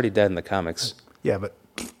 Rick's already dead in the comics. Yeah, but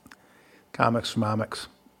comics, momics.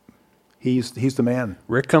 He's the man.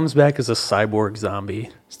 Rick comes back as a cyborg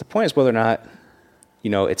zombie. So the point is whether or not,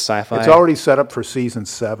 it's sci-fi. It's already set up for season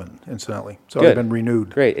 7, incidentally. It's already Good. been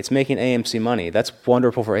renewed. Great. It's making AMC money. That's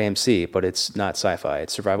wonderful for AMC, but it's not sci-fi.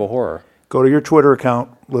 It's survival horror. Go to your Twitter account,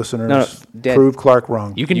 listeners. No, Dad, prove Clark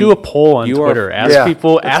wrong. You can do a poll on you are- Twitter. Ask Yeah,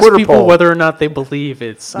 people a Twitter poll. whether or not they believe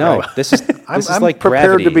it's No, sci-fi. this is I'm like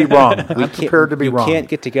prepared gravity. to be wrong. I'm can't- prepared to be wrong. You can't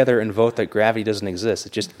get together and vote that gravity doesn't exist.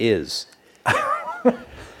 It just is.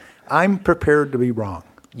 I'm prepared to be wrong.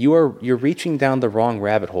 You're reaching down the wrong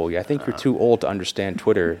rabbit hole. I think you're too old to understand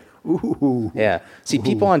Twitter. Ooh. Yeah. See,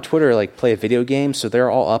 people on Twitter play video games, so they're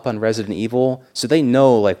all up on Resident Evil, so they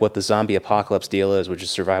know what the zombie apocalypse deal is, which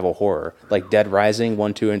is survival horror. Like Dead Rising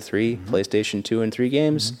 1, 2, and 3, PlayStation 2 and 3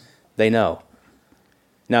 games, they know.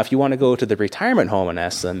 Now, if you want to go to the retirement home and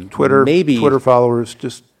ask them, Twitter followers,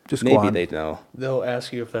 just go maybe on. they'd know. They'll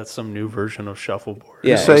ask you if that's some new version of shuffleboard.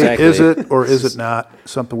 Yeah, Just say, exactly. is it or is it not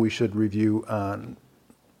something we should review on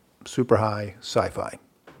Super High Sci-Fi?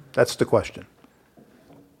 That's the question.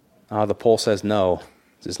 The poll says no.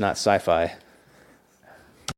 It's not sci-fi.